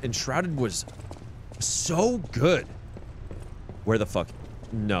Enshrouded. Enshrouded was so good. Where the fuck?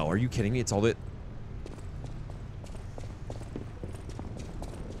 No, are you kidding me? It's all that.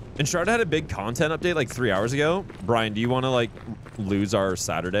 Enshrouded had a big content update like 3 hours ago. Brian, do you want to like lose our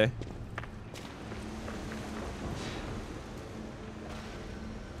Saturday?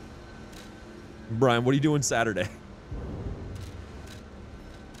 Brian, what are you doing Saturday?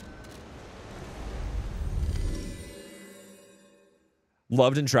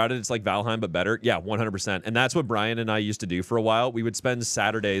 Loved Enshrouded. It's like Valheim, but better. Yeah, 100%. And that's what Brian and I used to do for a while. We would spend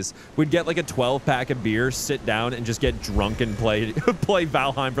Saturdays. We'd get like a 12-pack of beer, sit down, and just get drunk and play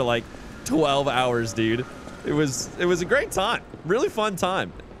Valheim for like 12 hours, dude. It was a great time. Really fun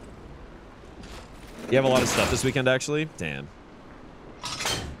time. You have a lot of stuff this weekend, actually? Damn.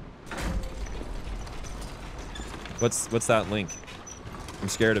 What's that link? I'm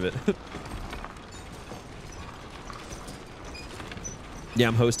scared of it. Yeah,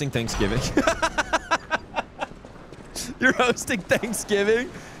 I'm hosting Thanksgiving. You're hosting Thanksgiving?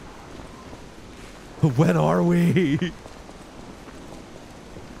 When are we?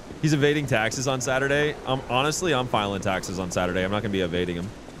 He's evading taxes on Saturday. Honestly, I'm filing taxes on Saturday. I'm not gonna be evading them.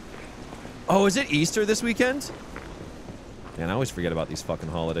 Oh, is it Easter this weekend? Man, I always forget about these fucking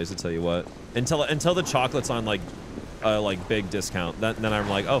holidays, I tell you what. Until the chocolate's on like big discount. Then I'm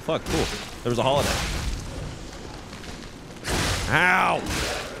like, oh fuck, cool. There was a holiday. Ow!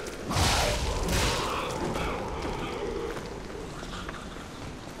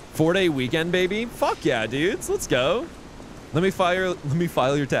 Four-day weekend, baby? Fuck yeah, dudes. Let's go. Let me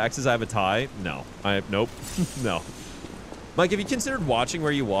file your taxes. I have a tie. No. Nope. No. Mike, have you considered watching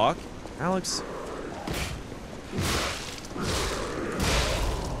where you walk? Alex?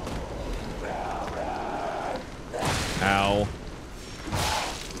 Ow.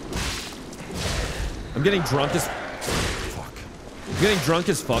 I'm getting drunk as... Fuck. I'm getting drunk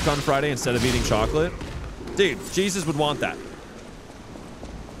as fuck on Friday instead of eating chocolate. Dude, Jesus would want that.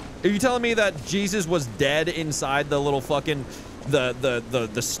 Are you telling me that Jesus was dead inside the little fucking...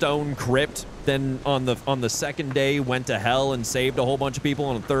 the stone crypt, then on the second day went to hell and saved a whole bunch of people,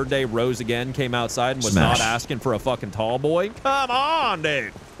 and on the third day rose again, came outside and was not asking for a fucking tall boy? Come on,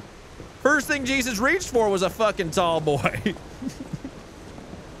 dude. First thing Jesus reached for was a fucking tall boy.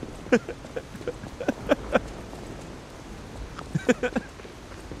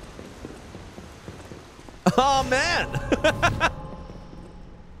 Oh, man.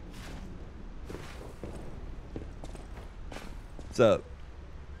 What's up?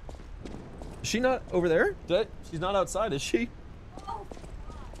 Is she not over there? She's not outside, is she?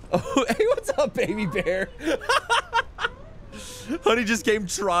 Oh, hey, what's up, baby bear? Honey just came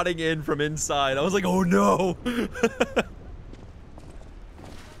trotting in from inside. I was like, oh no.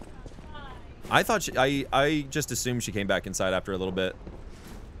 I thought I just assumed she came back inside after a little bit.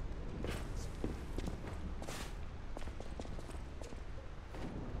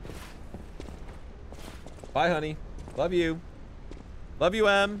 Bye, honey. Love you. Love you,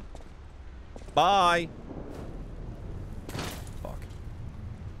 Em. Bye. Fuck.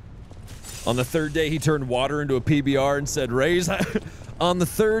 On the third day, he turned water into a PBR and said, raise... On the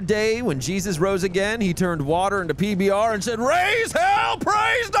third day, when Jesus rose again, he turned water into PBR and said, raise hell,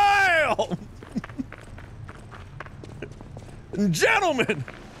 praise Dale! Gentlemen,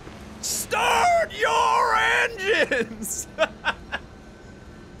 start your engines!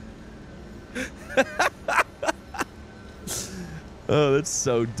 Oh, that's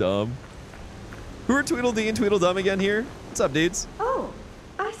so dumb. Who are Tweedledee and Tweedledum again here? What's up, dudes? Oh,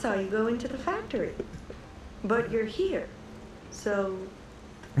 I saw you go into the factory. But you're here, so...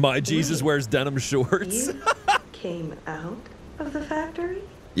 My Jesus wears denim shorts. You came out of the factory?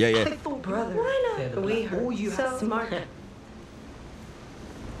 Yeah. Brother, why not? We heard you so smart.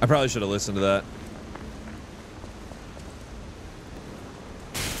 I probably should have listened to that.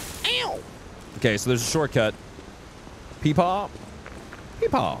 Ow! Okay, so there's a shortcut. Peepaw.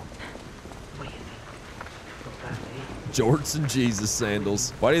 Peepaw. Jorts and Jesus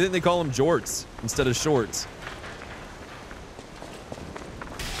sandals. Why do you think they call them jorts instead of shorts?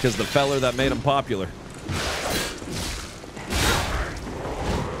 Because the feller that made them popular.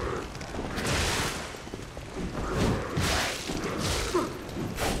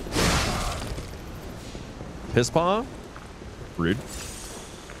 Pisspaw? Rude.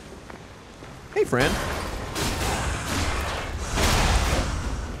 Hey, friend.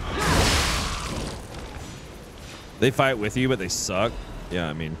 They fight with you, but they suck. Yeah,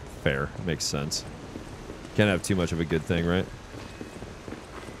 I mean, fair. Makes sense. Can't have too much of a good thing, right?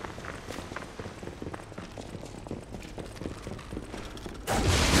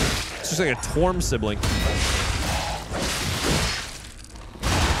 It's just like a Torm sibling.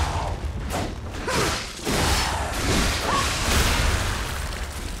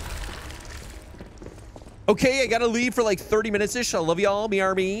 Okay, I gotta leave for like 30 minutes-ish. I love y'all.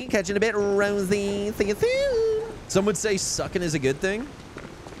 BRB. Catch you in a bit. Rosie. See you soon. Some would say sucking is a good thing.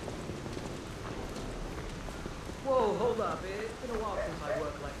 Whoa, hold up. It's been a while since I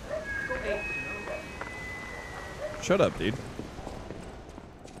worked like that. Go ape, you know? Shut up, dude.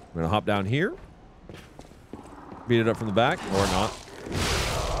 I'm gonna hop down here. Beat it up from the back, or not.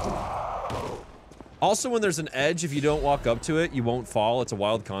 Also, when there's an edge, if you don't walk up to it, you won't fall. It's a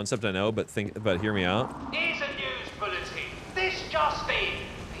wild concept, I know, but hear me out. Here's a news bulletin. This just in.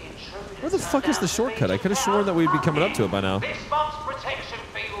 Where the fuck is the shortcut? I could have sworn that we'd be coming up to it by now. This month's protection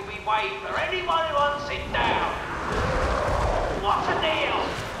fee will be waived for anyone who wants it down. What a deal!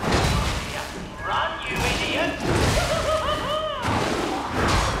 Run, you idiot!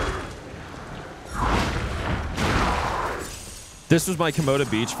 This was my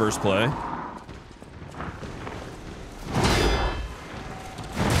Komoda Beach first play.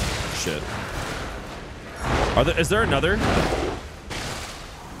 Shit. Is there another?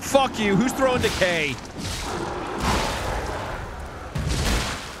 Fuck you. Who's throwing decay?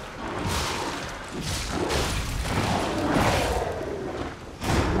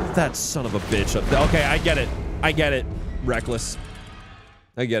 That son of a bitch. Okay, I get it. I get it. Reckless.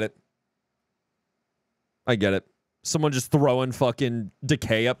 I get it. I get it. Someone just throwing fucking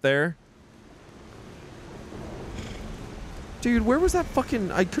decay up there. Dude, where was that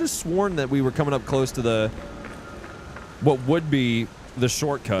fucking... I could have sworn that we were coming up close to the... what would be the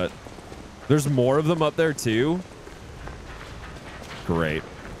shortcut. There's more of them up there too. Great.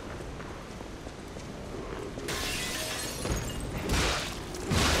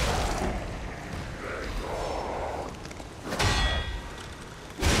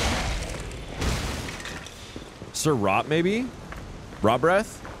 Sir Rot, maybe? Rot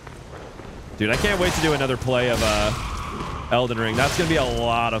Breath? Dude, I can't wait to do another play of Elden Ring. That's gonna be a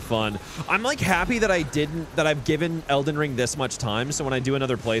lot of fun. I'm like happy that I've given Elden Ring this much time, so when I do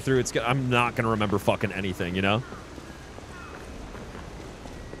another playthrough, I'm not gonna remember fucking anything, you know?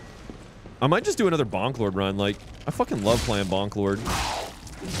 I might just do another Bonk Lord run. Like, I fucking love playing Bonk Lord.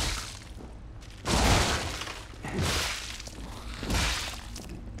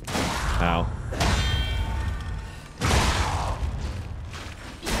 Ow.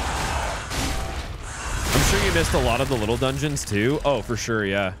 I'm sure you missed a lot of the little dungeons too. Oh, for sure,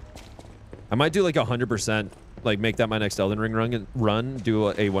 yeah. I might do like 100%, like make that my next Elden Ring run, do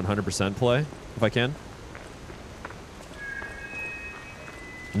a 100% play if I can.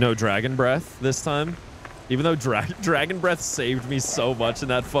 No Dragon Breath this time. Even though Dragon Breath saved me so much in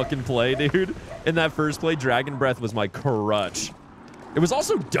that fucking play, dude. In that first play, Dragon Breath was my crutch. It was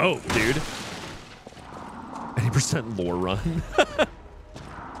also dope, dude. 80% lore run.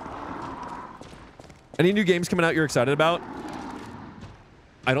 Any new games coming out you're excited about?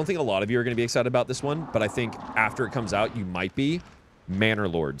 I don't think a lot of you are going to be excited about this one, but I think after it comes out, you might be. Manor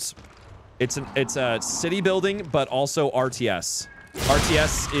Lords. It's a city building, but also RTS.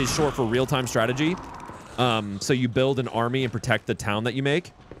 RTS is short for real-time strategy. So you build an army and protect the town that you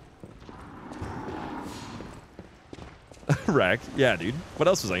make. Wreck. Yeah, dude. What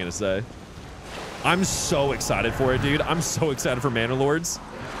else was I going to say? I'm so excited for it, dude. I'm so excited for Manor Lords.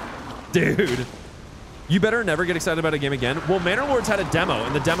 Dude. You better never get excited about a game again. Well, Manor Lords had a demo,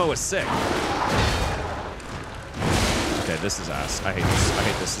 and the demo was sick. Okay, this is ass. I hate this. I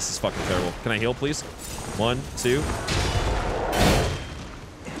hate this. This is fucking terrible. Can I heal, please? 1, 2.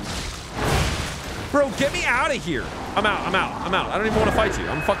 Bro, get me out of here. I'm out. I'm out. I'm out. I don't even want to fight you.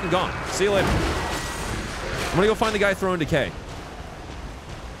 I'm fucking gone. See you later. I'm gonna go find the guy throwing decay.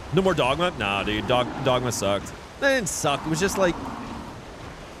 No more Dogma? Nah, dude. Dogma sucked. It didn't suck. It was just like...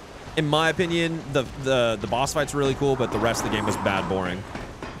 In my opinion, the boss fight's really cool, but the rest of the game was bad boring.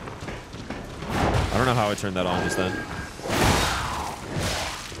 I don't know how I turned that on just then.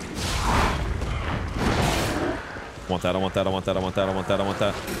 I want that, I want that, I want that, I want that, I want that, I want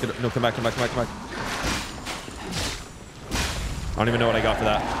that. No, come back, come back, come back, come back. I don't even know what I got for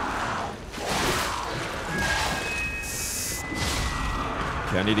that.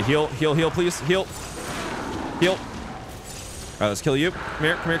 Okay, I need to heal, heal, heal, please. Heal. Heal. All right, let's kill you. Come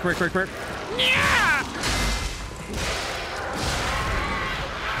here, come here, come here, come here, come here. Yeah!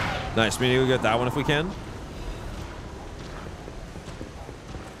 Nice. We need to get that one if we can.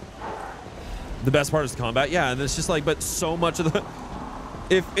 The best part is the combat. Yeah, and it's just like, but so much of the...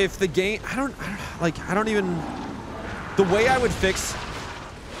 If the game... I don't even... The way I would fix...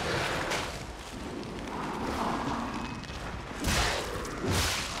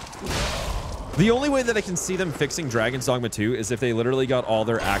 The only way that I can see them fixing Dragon's Dogma 2 is if they literally got all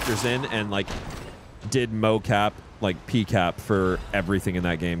their actors in and, like, did mocap, like, PCAP for everything in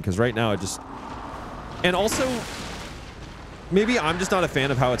that game. Because right now, it just... And also, maybe I'm just not a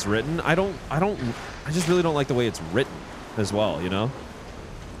fan of how it's written. I just really don't like the way it's written as well, you know?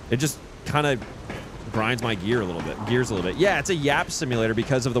 It just kind of grinds my gears a little bit. Yeah, it's a yap simulator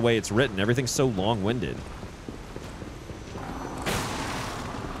because of the way it's written. Everything's so long-winded.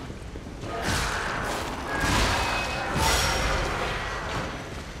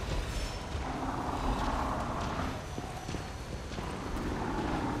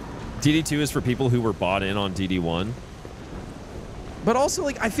 DD2 is for people who were bought in on DD1. But also,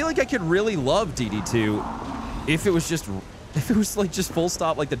 like, I feel like I could really love DD2 if it was like just full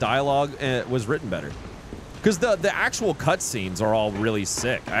stop, like the dialogue was written better. Because the actual cutscenes are all really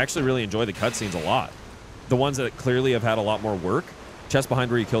sick. I actually really enjoy the cutscenes a lot. The ones that clearly have had a lot more work. Chest behind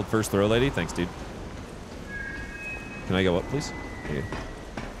where you killed first throw lady. Thanks, dude. Can I go up, please? Here.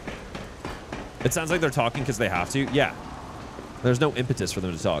 It sounds like they're talking because they have to. Yeah. There's no impetus for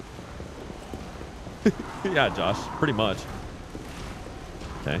them to talk. Yeah, Josh. Pretty much.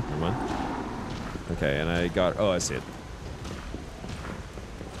 Okay, come on. Okay, and I got... Oh, I see it.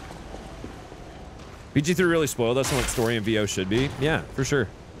 BG3 really spoiled us on what story and VO should be. Yeah, for sure.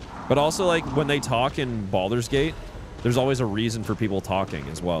 But also, like, when they talk in Baldur's Gate, there's always a reason for people talking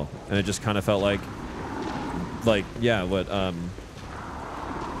as well. And it just kind of felt like, yeah, what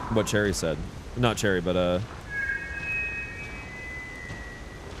Cherry said. Not Cherry, but,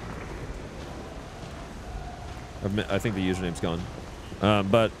 I think the username's gone.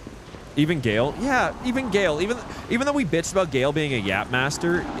 But even Gale, yeah, even Gale, even though we bitched about Gale being a Yap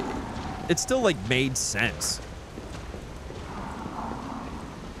Master, it still, like, made sense.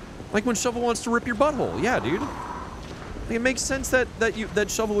 Like when Shovel wants to rip your butthole. Yeah, dude. Like, it makes sense that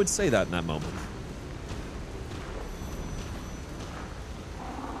Shovel would say that in that moment.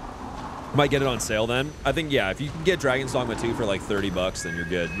 Might get it on sale then. I think, yeah, if you can get Dragon's Dogma 2 for like 30 bucks, then you're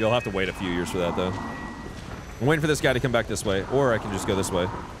good. You'll have to wait a few years for that, though. I'm waiting for this guy to come back this way, or I can just go this way.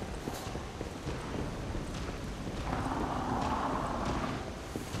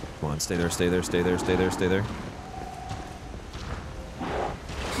 Come on, stay there, stay there, stay there, stay there, stay there.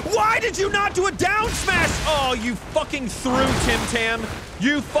 Why did you not do a down smash? Oh, you fucking threw, Tim Tam.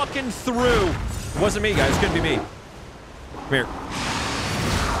 You fucking threw. It wasn't me, guys. It couldn't be me. Come here.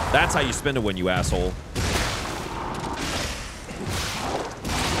 That's how you spin to win, you asshole.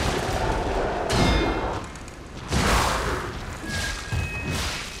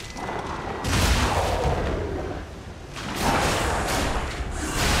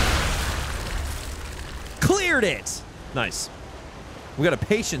 Cleared it. Nice. We got a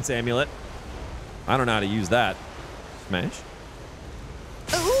patience amulet. I don't know how to use that. Smash.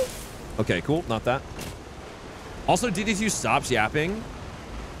 Ooh. Okay, cool. Not that. Also, DD2 stops yapping.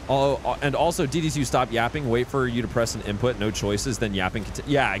 Oh, and also DD2 stop yapping. Wait for you to press an input. No choices. Then yapping.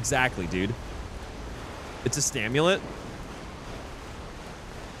 Yeah, exactly, dude. It's a stamulet.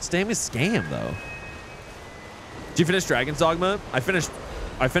 Stam is scam, though. Did you finish Dragon's Dogma? I finished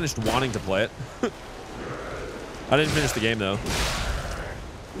wanting to play it. I didn't finish the game, though.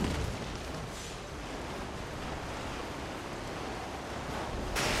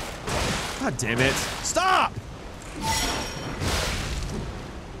 God damn it. Stop!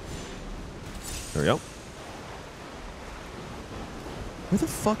 There we go. Where the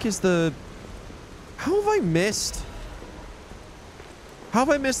fuck is the... How have I missed... How have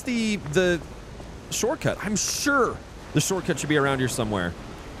I missed the shortcut? I'm sure the shortcut should be around here somewhere.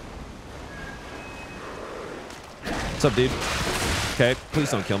 What's up, dude? Okay,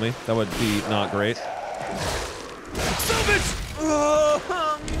 please don't kill me. That would be not great. Salvage!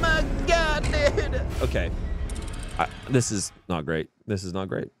 Oh my god, dude! Okay. This is not great. This is not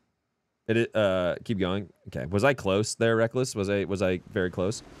great. Keep going. Okay. Was I close there, Reckless? Was I very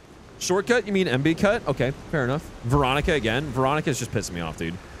close? Shortcut? You mean MB cut? Okay, fair enough. Veronica again. Veronica's just pissing me off,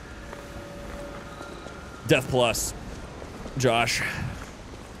 dude. Death Plus. Josh.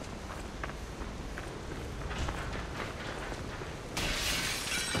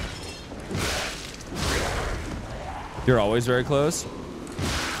 You're always very close.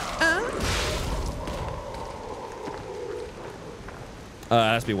 It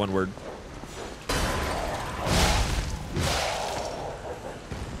has to be one word.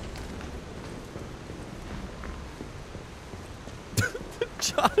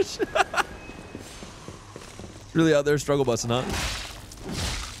 Josh. Really out there struggle busting, huh?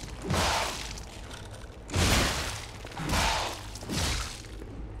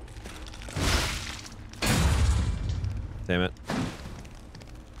 Damn it.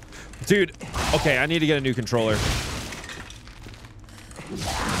 Dude, okay, I need to get a new controller.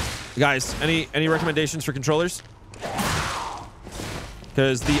 Guys, any recommendations for controllers?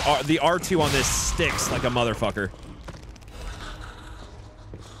 Because the R2 on this sticks like a motherfucker.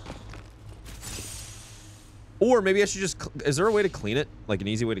 Or maybe I should just... Is there a way to clean it? Like an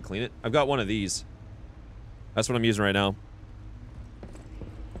easy way to clean it? I've got one of these. That's what I'm using right now.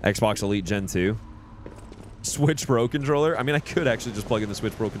 Xbox Elite Gen 2. Switch Pro controller. I mean, I could actually just plug in the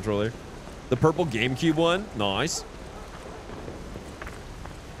Switch Pro controller. The purple GameCube one. Nice.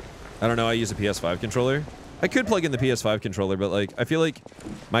 I don't know. I use a PS5 controller. I could plug in the PS5 controller, but like, I feel like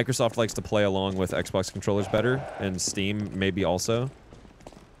Microsoft likes to play along with Xbox controllers better, and Steam maybe also.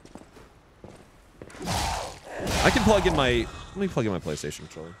 I can plug in my... Let me plug in my PlayStation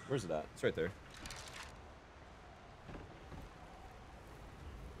controller. Where's it at? It's right there.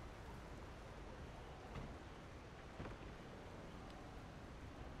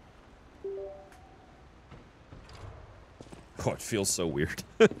 Oh, it feels so weird.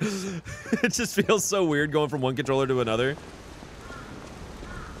 It just feels so weird going from one controller to another.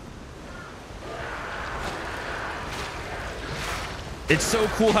 It's so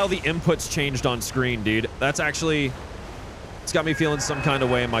cool how the inputs changed on screen, dude. That's actually... It's got me feeling some kind of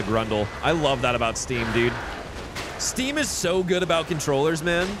way in my grundle. I love that about Steam, dude. Steam is so good about controllers,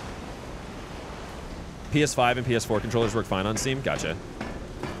 man. PS5 and PS4 controllers work fine on Steam? Gotcha.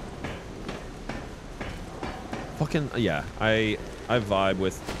 Fucking, yeah. I vibe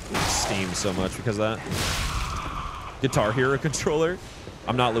with Steam so much because of that. Guitar Hero controller?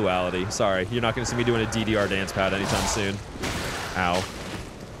 I'm not Luality. Sorry. You're not going to see me doing a DDR dance pad anytime soon. Ow.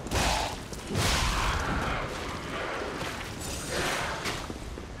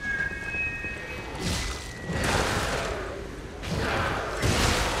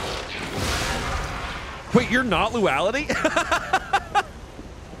 Wait, you're not Luality?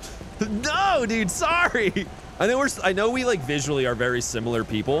 No, dude, sorry. I know we like visually are very similar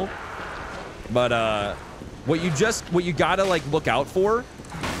people, but what you gotta like look out for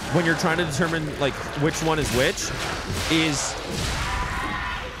when you're trying to determine like which one is which is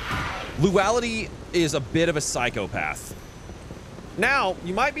Luality is a bit of a psychopath. Now,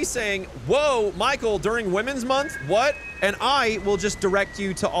 you might be saying, whoa, Michael, during Women's Month, what? And I will just direct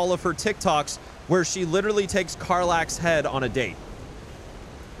you to all of her TikToks where she literally takes Karlach's head on a date.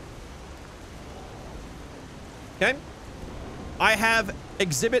 Okay? I have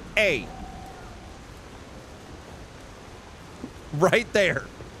Exhibit A. Right there.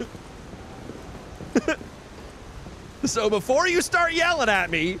 So before you start yelling at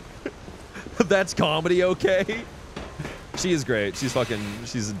me, that's comedy, okay? She is great. She's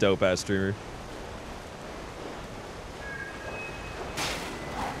a dope-ass streamer.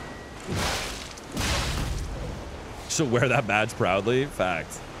 She'll wear that badge proudly.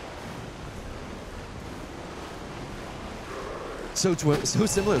 Fact. So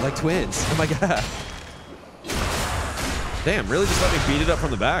similar, like twins. Oh my god. Damn, really just let me beat it up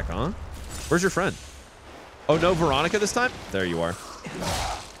from the back, huh? Where's your friend? Oh, no Veronica this time? There you are.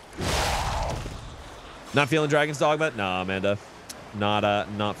 Not feeling Dragon's Dogma? Nah, Amanda.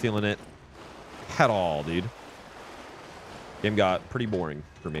 Not feeling it at all, dude. Game got pretty boring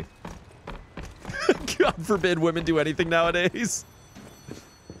for me. God forbid women do anything nowadays.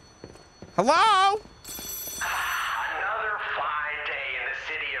 Hello? Another fine day in the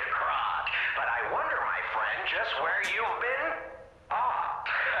city of Krat, but I wonder, my friend, just where you've been? Oh.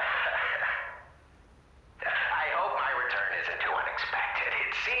 I hope my return isn't too unexpected.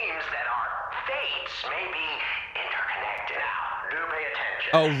 It seems that our fates may be interconnected. Now, do pay attention.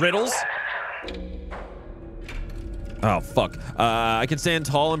 Oh, riddles? Oh, fuck. I can stand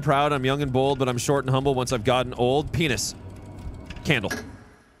tall and proud. I'm young and bold, but I'm short and humble once I've gotten old. Penis. Candle.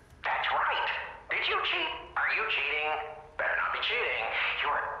 That's right. Did you cheat? Are you cheating? Better not be cheating.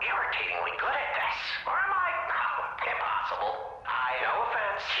 You're irritatingly good at this. Or am I? Oh, impossible. No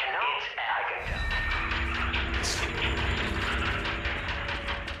offense. You know,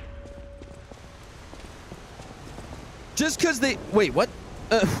 Just because they... Wait, what?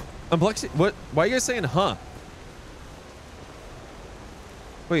 I'm Plexi... What? Why are you guys saying, huh?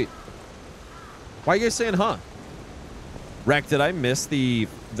 Wait. Why are you guys saying, huh? Rack, did I miss the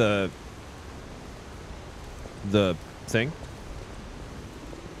thing?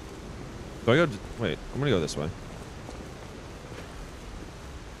 Do I go... Wait, I'm gonna go this way.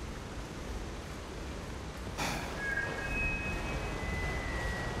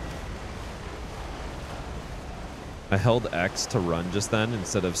 I held X to run just then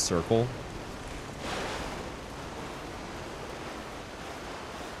instead of circle.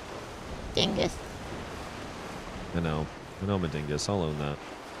 Dingus. I know I'm a dingus. I'll own that.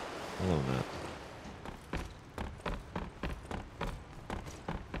 I'll own that.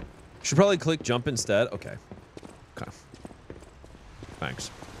 Should probably click jump instead. Okay.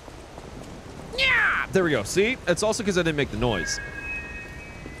 Thanks. Yeah! There we go. See? It's also because I didn't make the noise.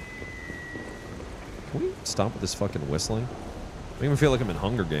 Can we stop with this fucking whistling? I even feel like I'm in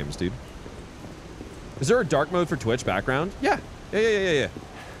Hunger Games, dude. Is there a dark mode for Twitch background? Yeah. Yeah.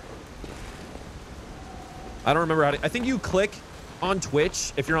 I don't remember how to... I think you click on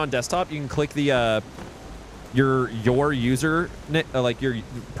Twitch. If you're on desktop, you can click the your user, like your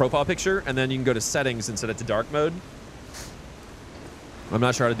profile picture, and then you can go to settings and set it to dark mode. I'm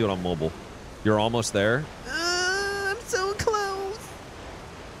not sure how to do it on mobile. You're almost there. I'm so close.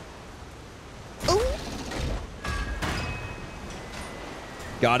 Oh.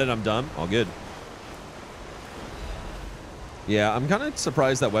 Got it. I'm done. All good. Yeah, I'm kind of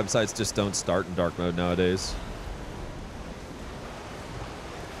surprised that websites just don't start in dark mode nowadays.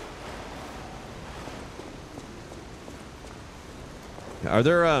 Are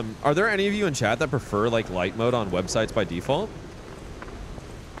there any of you in chat that prefer like light mode on websites by default?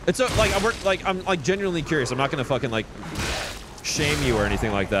 It's I'm like genuinely curious. I'm not gonna fucking like shame you or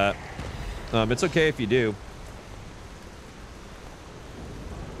anything like that. It's okay if you do.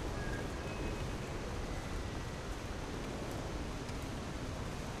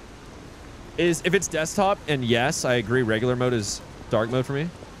 If it's desktop, and yes, I agree, regular mode is dark mode for me.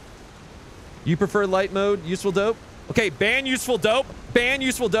 You prefer light mode, useful dope? Okay, ban useful dope, ban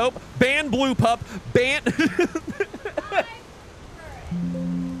useful dope, ban blue pup, ban.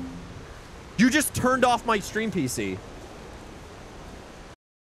 You just turned off my stream PC.